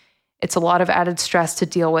addicts. It's a lot of added stress to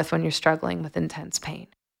deal with when you're struggling with intense pain.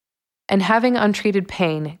 And having untreated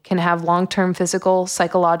pain can have long-term physical,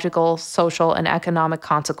 psychological, social, and economic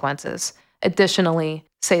consequences. Additionally,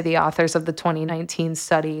 say the authors of the 2019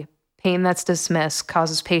 study, pain that's dismissed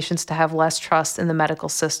causes patients to have less trust in the medical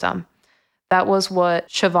system. That was what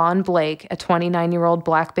Siobhan Blake, a 29-year-old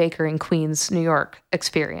Black baker in Queens, New York,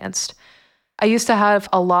 experienced. "I used to have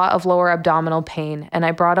a lot of lower abdominal pain, and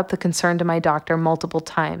I brought up the concern to my doctor multiple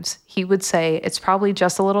times. He would say, 'It's probably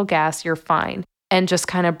just a little gas, you're fine,' and just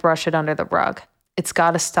kind of brush it under the rug. It's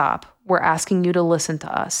got to stop. We're asking you to listen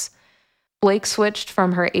to us." Blake switched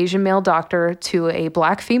from her Asian male doctor to a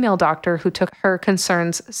Black female doctor who took her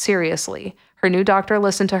concerns seriously. Her new doctor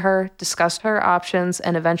listened to her, discussed her options,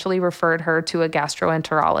 and eventually referred her to a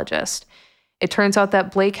gastroenterologist. It turns out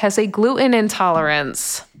that Blake has a gluten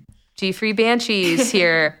intolerance. G-free banshees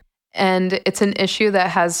here. And it's an issue that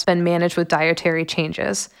has been managed with dietary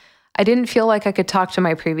changes. "I didn't feel like I could talk to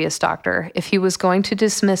my previous doctor. If he was going to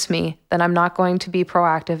dismiss me, then I'm not going to be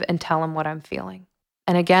proactive and tell him what I'm feeling."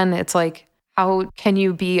 And again, it's like, how can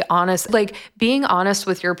you be honest? Like, being honest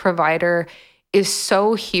with your provider is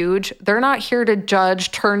so huge. They're not here to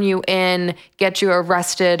judge, turn you in, get you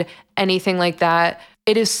arrested, anything like that.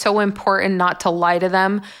 It is so important not to lie to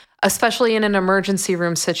them, especially in an emergency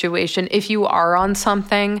room situation. If you are on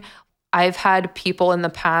something, I've had people in the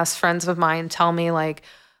past, friends of mine, tell me like,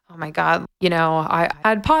 "Oh my God, I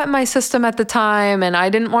had pot in my system at the time and I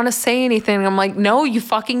didn't want to say anything." I'm like, no, you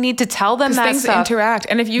fucking need to tell them that things stuff. Interact.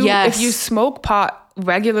 And if you smoke pot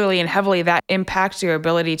regularly and heavily, that impacts your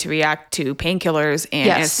ability to react to painkillers and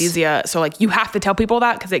anesthesia. So like you have to tell people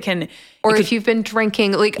that because it can. Or if you've been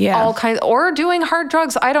drinking, all kinds, or doing hard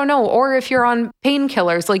drugs, I don't know. Or if you're on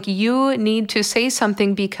painkillers, like you need to say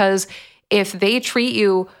something, because if they treat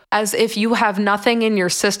you as if you have nothing in your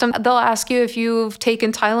system, they'll ask you if you've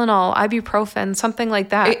taken Tylenol, ibuprofen, something like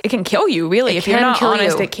that. It can kill you, really. If you're not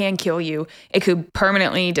honest, it can kill you. It could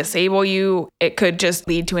permanently disable you. It could just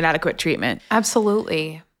lead to inadequate treatment.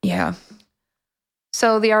 Absolutely. Yeah.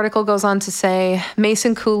 So the article goes on to say,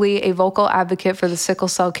 Mason Cooley, a vocal advocate for the sickle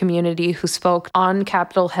cell community who spoke on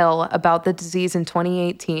Capitol Hill about the disease in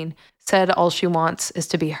 2018, said all she wants is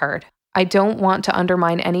to be heard. "I don't want to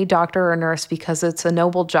undermine any doctor or nurse because it's a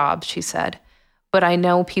noble job," she said. "But I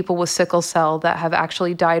know people with sickle cell that have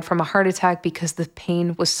actually died from a heart attack because the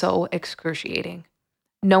pain was so excruciating.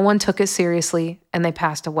 No one took it seriously and they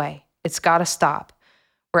passed away. It's got to stop.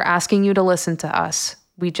 We're asking you to listen to us.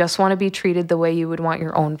 We just want to be treated the way you would want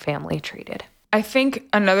your own family treated." I think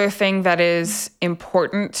another thing that is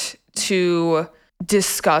important to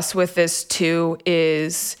discuss with this too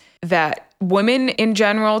is that women in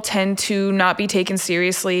general tend to not be taken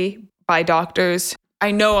seriously by doctors.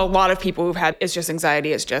 I know a lot of people who've had, it's just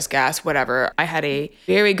anxiety, it's just gas, whatever. I had a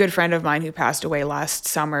very good friend of mine who passed away last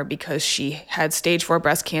summer because she had stage 4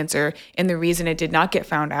 breast cancer. And the reason it did not get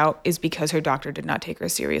found out is because her doctor did not take her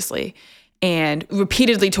seriously and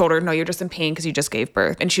repeatedly told her, "No, you're just in pain because you just gave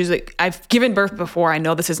birth." And she was like, "I've given birth before. I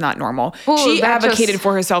know this is not normal." Ooh, she advocated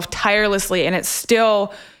for herself tirelessly, and it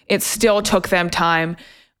still took them time.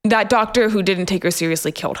 That doctor who didn't take her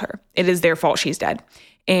seriously killed her. It is their fault she's dead.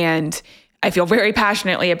 And I feel very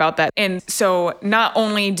passionately about that. And so not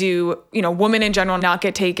only do, women in general not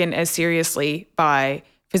get taken as seriously by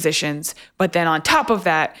physicians, but then on top of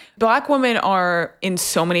that, Black women are in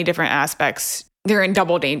so many different aspects. They're in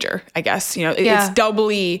double danger, I guess. It's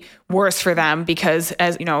doubly worse for them because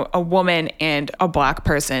as, a woman and a Black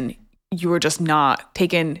person, you are just not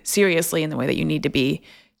taken seriously in the way that you need to be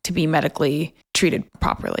medically treated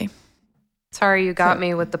properly. Sorry, you got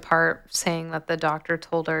me with the part saying that the doctor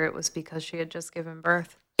told her it was because she had just given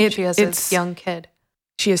birth. She has a young kid.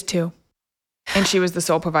 She has 2. And she was the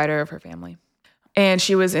sole provider of her family. And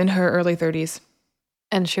she was in her early 30s.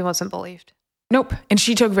 And she wasn't believed. Nope. And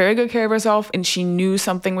she took very good care of herself, and she knew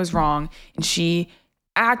something was wrong, and she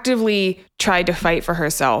actively tried to fight for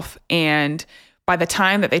herself. And by the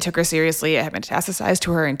time that they took her seriously, it had metastasized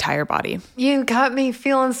to her entire body. You got me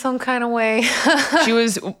feeling some kind of way. She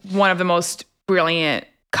was one of the most brilliant,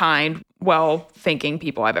 kind, well-thinking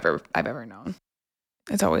people I've ever known.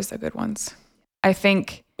 It's always the good ones. I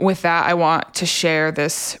think with that, I want to share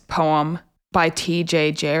this poem by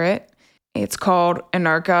T.J. Jarrett. It's called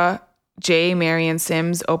Anarcha. J. Marion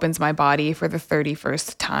Sims opens my body for the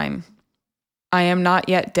 31st time. I am not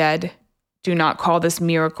yet dead. Do not call this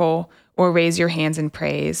miracle or raise your hands in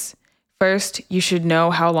praise. First, you should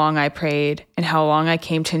know how long I prayed and how long I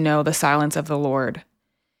came to know the silence of the Lord.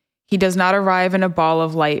 He does not arrive in a ball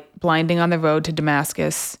of light blinding on the road to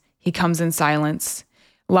Damascus. He comes in silence.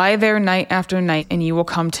 Lie there night after night and you will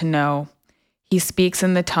come to know. He speaks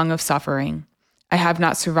in the tongue of suffering. I have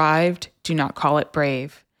not survived. Do not call it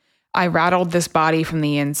brave. I rattled this body from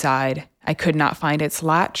the inside. I could not find its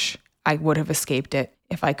latch. I would have escaped it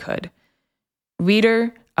if I could.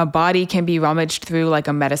 Reader, a body can be rummaged through like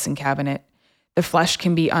a medicine cabinet. The flesh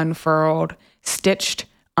can be unfurled, stitched,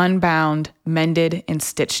 unbound, mended, and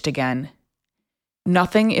stitched again.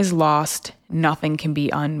 Nothing is lost. Nothing can be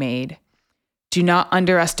unmade. Do not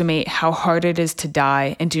underestimate how hard it is to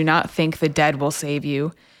die, and do not think the dead will save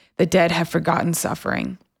you. The dead have forgotten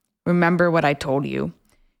suffering. Remember what I told you.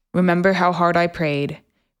 Remember how hard I prayed.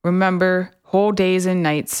 Remember whole days and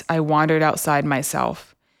nights I wandered outside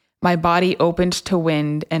myself. My body opened to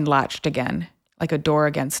wind and latched again, like a door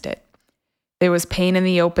against it. There was pain in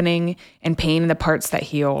the opening and pain in the parts that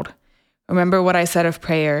healed. Remember what I said of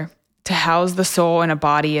prayer. To house the soul in a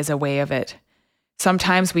body is a way of it.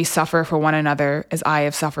 Sometimes we suffer for one another as I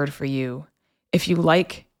have suffered for you. If you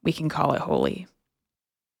like, we can call it holy.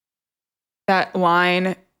 That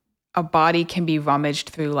line, a body can be rummaged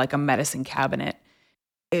through like a medicine cabinet,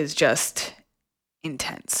 is just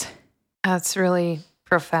intense. That's really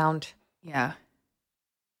profound. Yeah.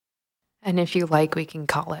 And if you like, we can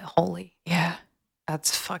call it holy. Yeah.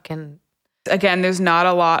 That's fucking... Again, there's not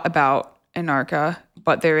a lot about Anarcha,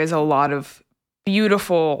 but there is a lot of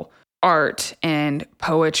beautiful art and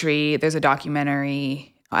poetry. There's a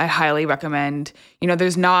documentary I highly recommend. You know,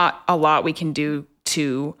 there's not a lot we can do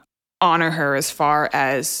to honor her as far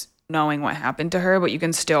as knowing what happened to her, but you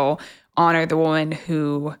can still honor the woman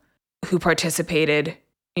who participated,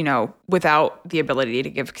 you know, without the ability to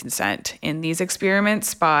give consent in these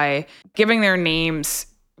experiments by giving their names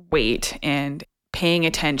weight and paying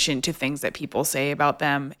attention to things that people say about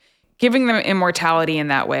them, giving them immortality in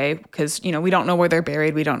that way, because, you know, we don't know where they're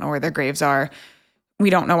buried. We don't know where their graves are. We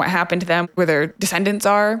don't know what happened to them, where their descendants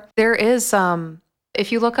are. There is,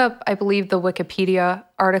 if you look up, I believe, the Wikipedia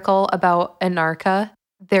article about Anarcha,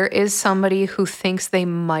 there is somebody who thinks they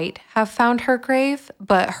might have found her grave,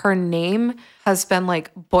 but her has been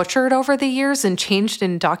like butchered over the years and changed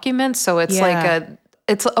in documents. So it's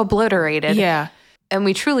it's obliterated. Yeah. And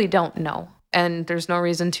we truly don't know. And there's no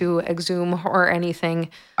reason to exhume or anything,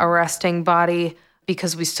 arresting body,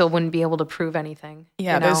 because we still wouldn't be able to prove anything.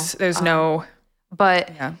 Yeah, you know? there's no...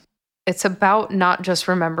 But it's about not just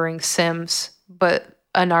remembering Sims, but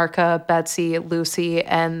Anarcha, Betsy, Lucy,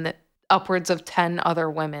 and upwards of 10 other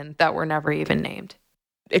women that were never even named.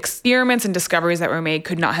 Experiments and discoveries that were made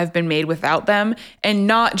could not have been made without them, and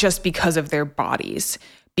not just because of their bodies,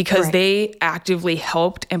 because they actively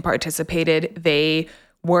helped and participated. They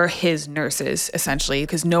were his nurses, essentially,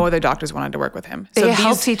 because no other doctors wanted to work with him. They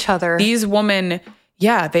helped each other. These women,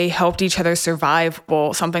 they helped each other survive,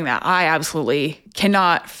 something that I absolutely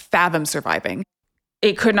cannot fathom surviving.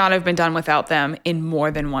 It could not have been done without them in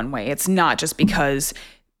more than one way. It's not just because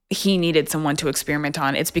he needed someone to experiment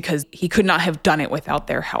on. It's because he could not have done it without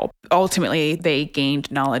their help. Ultimately, they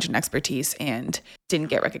gained knowledge and expertise and didn't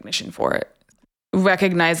get recognition for it.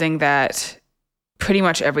 Recognizing that pretty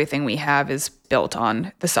much everything we have is built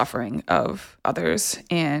on the suffering of others.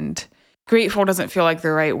 And grateful doesn't feel like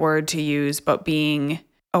the right word to use, but being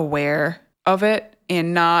aware of it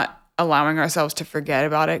and not allowing ourselves to forget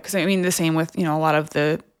about it. Because I mean, the same with, a lot of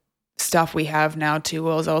the stuff we have now too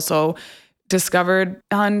was also discovered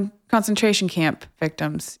on concentration camp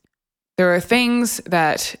victims. There are things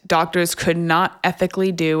that doctors could not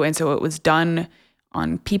ethically do. And so it was done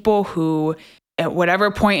on people who, at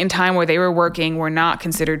whatever point in time where they were working, were not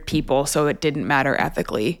considered people. So it didn't matter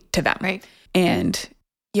ethically to them. Right. And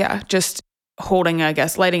just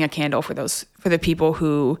lighting a candle for the people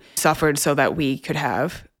who suffered so that we could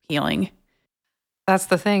have healing. That's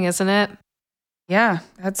the thing, isn't it? Yeah,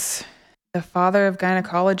 that's the father of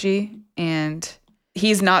gynecology, and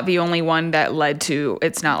he's not the only one that led to,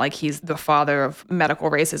 it's not like he's the father of medical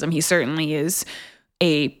racism. He certainly is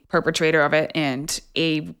a perpetrator of it and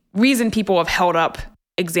a reason people have held up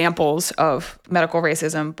examples of medical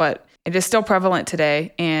racism, but it is still prevalent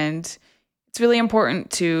today. And it's really important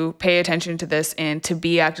to pay attention to this and to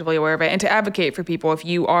be actively aware of it and to advocate for people. If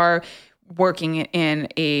you are working in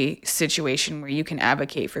a situation where you can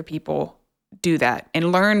advocate for people, do that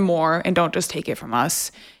and learn more and don't just take it from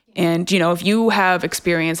us. And, if you have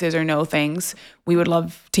experiences or know things, we would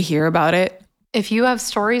love to hear about it. If you have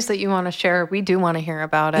stories that you want to share, we do want to hear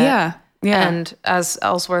about it. Yeah. And as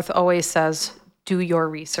Ellsworth always says, do your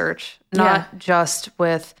research, not just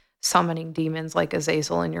with summoning demons like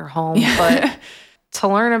Azazel in your home, but to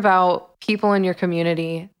learn about people in your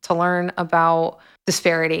community, to learn about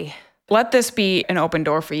disparity. Let this be an open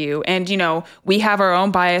door for you. And, we have our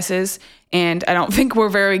own biases, and I don't think we're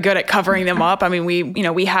very good at covering them up. I mean,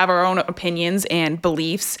 we have our own opinions and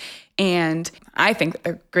beliefs, and I think that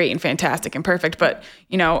they're great and fantastic and perfect. But,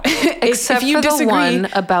 except if you for disagree, the one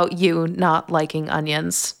about you not liking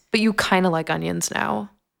onions, but you kind of like onions now.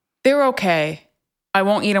 They're okay. I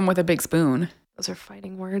won't eat them with a big spoon. Those are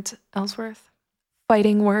fighting words, Ellsworth.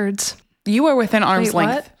 Fighting words. You are within arm's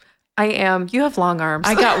length. What? I am. You have long arms.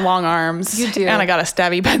 I got long arms. You do. And I got a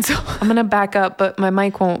stabby pencil. I'm going to back up, but my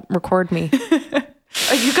mic won't record me.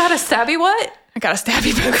 You got a stabby what? I got a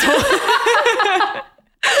stabby pencil.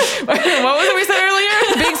 What was it we said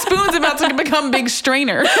earlier? Big spoon's about to become big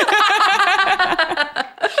strainer.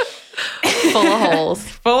 Full of holes.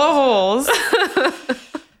 Full of holes.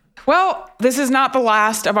 Well, this is not the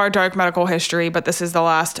last of our dark medical history, but this is the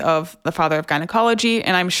last of the father of gynecology.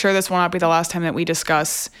 And I'm sure this will not be the last time that we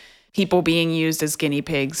discuss people being used as guinea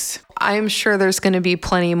pigs. I'm sure there's going to be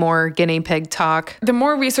plenty more guinea pig talk. The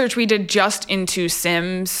more research we did just into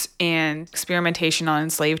Sims and experimentation on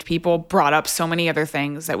enslaved people brought up so many other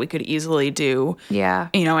things that we could easily do. Yeah.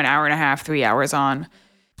 An hour and a half, 3 hours on.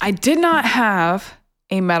 I did not have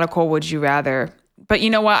a medical would you rather, but you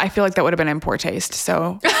know what? I feel like that would have been in poor taste.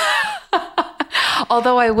 So...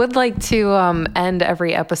 Although I would like to end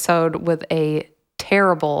every episode with a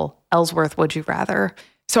terrible Ellsworth would you rather.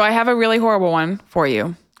 So I have a really horrible one for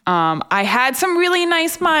you. I had some really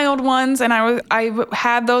nice mild ones, and I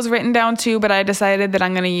had those written down too, but I decided that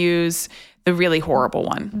I'm going to use the really horrible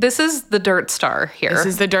one. This is the Dirt Star here. This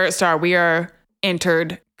is the Dirt Star. We are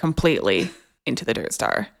entered completely into the Dirt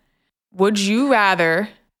Star. Would you rather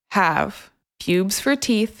have pubes for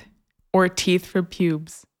teeth or teeth for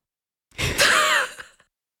pubes?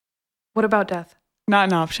 What about death? Not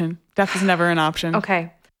an option. Death is never an option.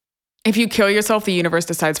 Okay. If you kill yourself, the universe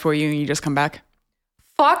decides for you and you just come back.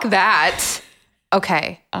 Fuck that.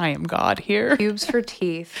 Okay. I am God here. Pubes for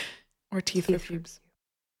teeth. Or teeth for pubes.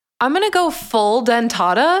 I'm going to go full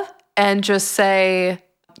dentata and just say,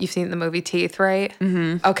 you've seen the movie Teeth, right?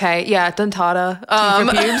 Mm-hmm. Okay. Yeah, dentata. Teeth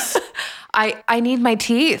for pubes? I need my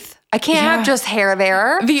teeth. I can't have just hair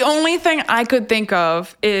there. The only thing I could think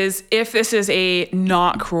of is if this is a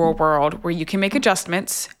not cruel world where you can make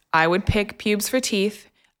adjustments, I would pick pubes for teeth.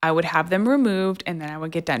 I would have them removed and then I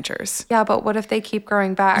would get dentures. Yeah, but what if they keep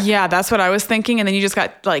growing back? Yeah, that's what I was thinking. And then you just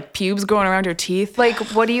got like pubes going around your teeth. Like,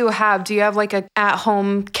 what do you have? Do you have like a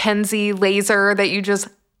at-home Kenzie laser that you just...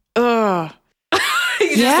 Ugh.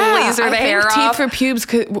 you just laser the hair off? Teeth for pubes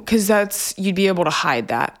because you'd be able to hide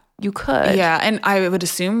that. You could. Yeah, and I would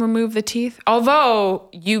assume remove the teeth. Although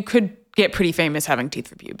you could get pretty famous having teeth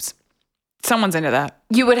for pubes. Someone's into that.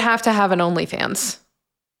 You would have to have an OnlyFans.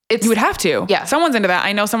 You would have to. Yeah. Someone's into that.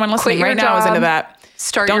 I know someone listening right now is into that.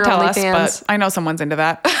 Start Don't your tell OnlyFans. us, but I know someone's into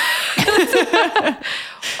that.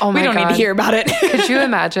 Oh my God. We don't need to hear about it. Could you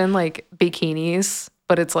imagine like bikinis,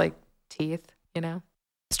 but it's like teeth,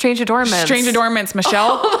 Strange adornments. Strange adornments.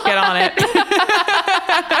 Michelle, get on it.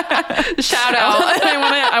 Shout out.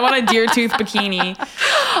 I want a deer tooth bikini.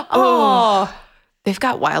 Oh, they've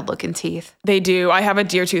got wild looking teeth. They do. I have a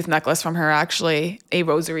deer tooth necklace from her, actually, a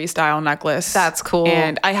rosary style necklace. That's cool.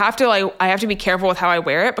 And I have to be careful with how I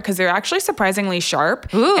wear it because they're actually surprisingly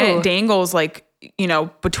sharp. Ooh. And it dangles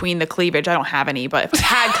between the cleavage. I don't have any, but if it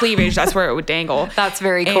had cleavage, that's where it would dangle. That's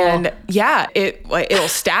very cool. And yeah, it'll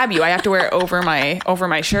stab you. I have to wear it over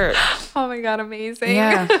my shirt. Oh my God, amazing.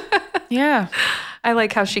 Yeah. Yeah. I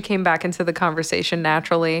like how she came back into the conversation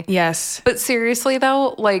naturally. Yes. But seriously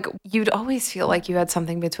though, like you'd always feel like you had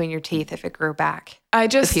something between your teeth if it grew back.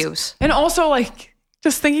 The pubes. And also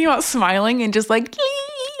just thinking about smiling and just like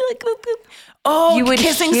Oh, you would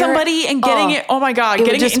kissing somebody and getting it. Oh my God.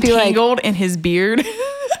 Getting it entangled in his beard.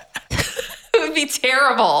 It would be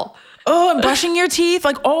terrible. Oh, and brushing your teeth.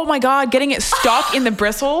 Like, oh my God, getting it stuck in the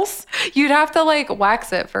bristles. You'd have to like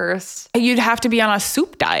wax it first. You'd have to be on a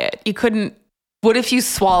soup diet. You couldn't. What if you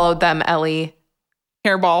swallowed them, Ellie?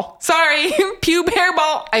 Hairball. Sorry. Pube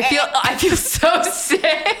hairball. I feel so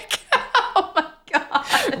sick. Oh my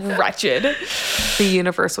God. Wretched. The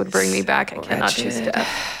universe would bring me back. I cannot choose death.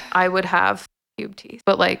 I would have pube teeth,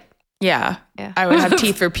 but like, yeah. I would have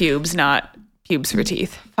teeth for pubes, not pubes for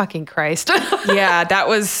teeth. Fucking Christ. Yeah, that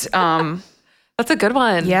was, that's a good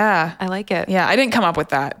one. Yeah. I like it. Yeah, I didn't come up with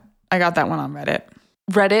that. I got that one on Reddit.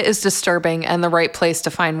 Reddit is disturbing and the right place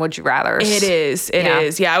to find would you rathers. It is. It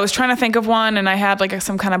is. Yeah, I was trying to think of one and I had like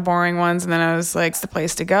some kind of boring ones and then I was like, it's the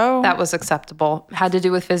place to go. That was acceptable. Had to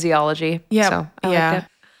do with physiology. Yeah. So I liked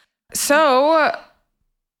it. So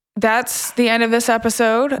that's the end of this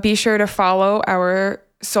episode. Be sure to follow our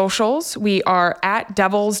socials. We are at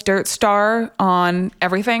Devil's Dirt Star on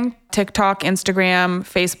everything. TikTok, Instagram,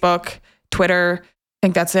 Facebook, Twitter. I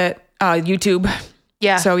think that's it. YouTube.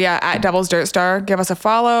 Yeah. So yeah, at Devil's Dirt Star, give us a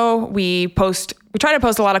follow. We try to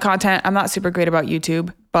post a lot of content. I'm not super great about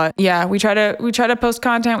YouTube, but yeah, we try to post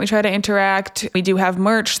content. We try to interact. We do have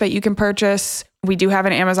merch that you can purchase. We do have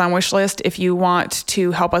an Amazon wish list if you want to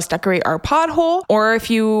help us decorate our pothole or if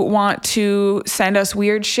you want to send us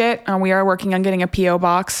weird shit. We are working on getting a P.O.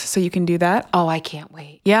 box, so you can do that. Oh, I can't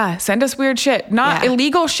wait. Yeah, send us weird shit. Not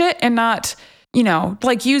illegal shit and not,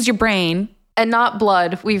 like use your brain. And not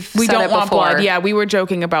blood. We don't want before. blood. Yeah, we were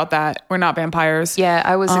joking about that. We're not vampires. Yeah,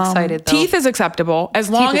 I was excited though. Teeth is acceptable. As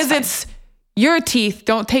long as it's your teeth.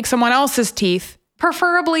 Don't take someone else's teeth.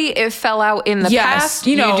 Preferably it fell out in the past.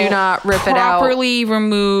 You do not rip it out. Properly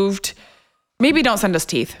removed. Maybe don't send us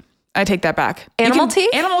teeth. I take that back. Animal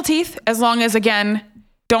teeth? Animal teeth, as long as, again,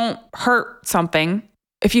 don't hurt something.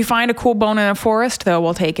 If you find a cool bone in a forest, though,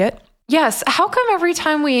 we'll take it. Yes. How come every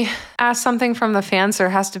time we ask something from the fans, there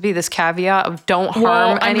has to be this caveat of don't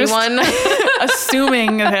harm anyone?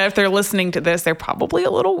 Assuming that if they're listening to this, they're probably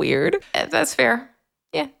a little weird. That's fair.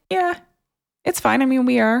 Yeah. Yeah. It's fine. I mean,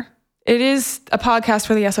 we are. It is a podcast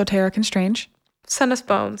for the esoteric and strange. Send us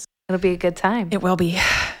bones. It'll be a good time. It will be.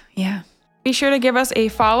 Yeah. Be sure to give us a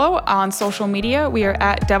follow on social media. We are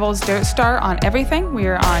at Devil's Dirt Star on everything. We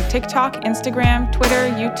are on TikTok, Instagram, Twitter,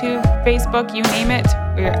 YouTube, Facebook, you name it.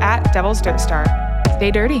 We are at Devil's Dirt Star. Stay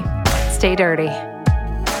dirty. Stay dirty.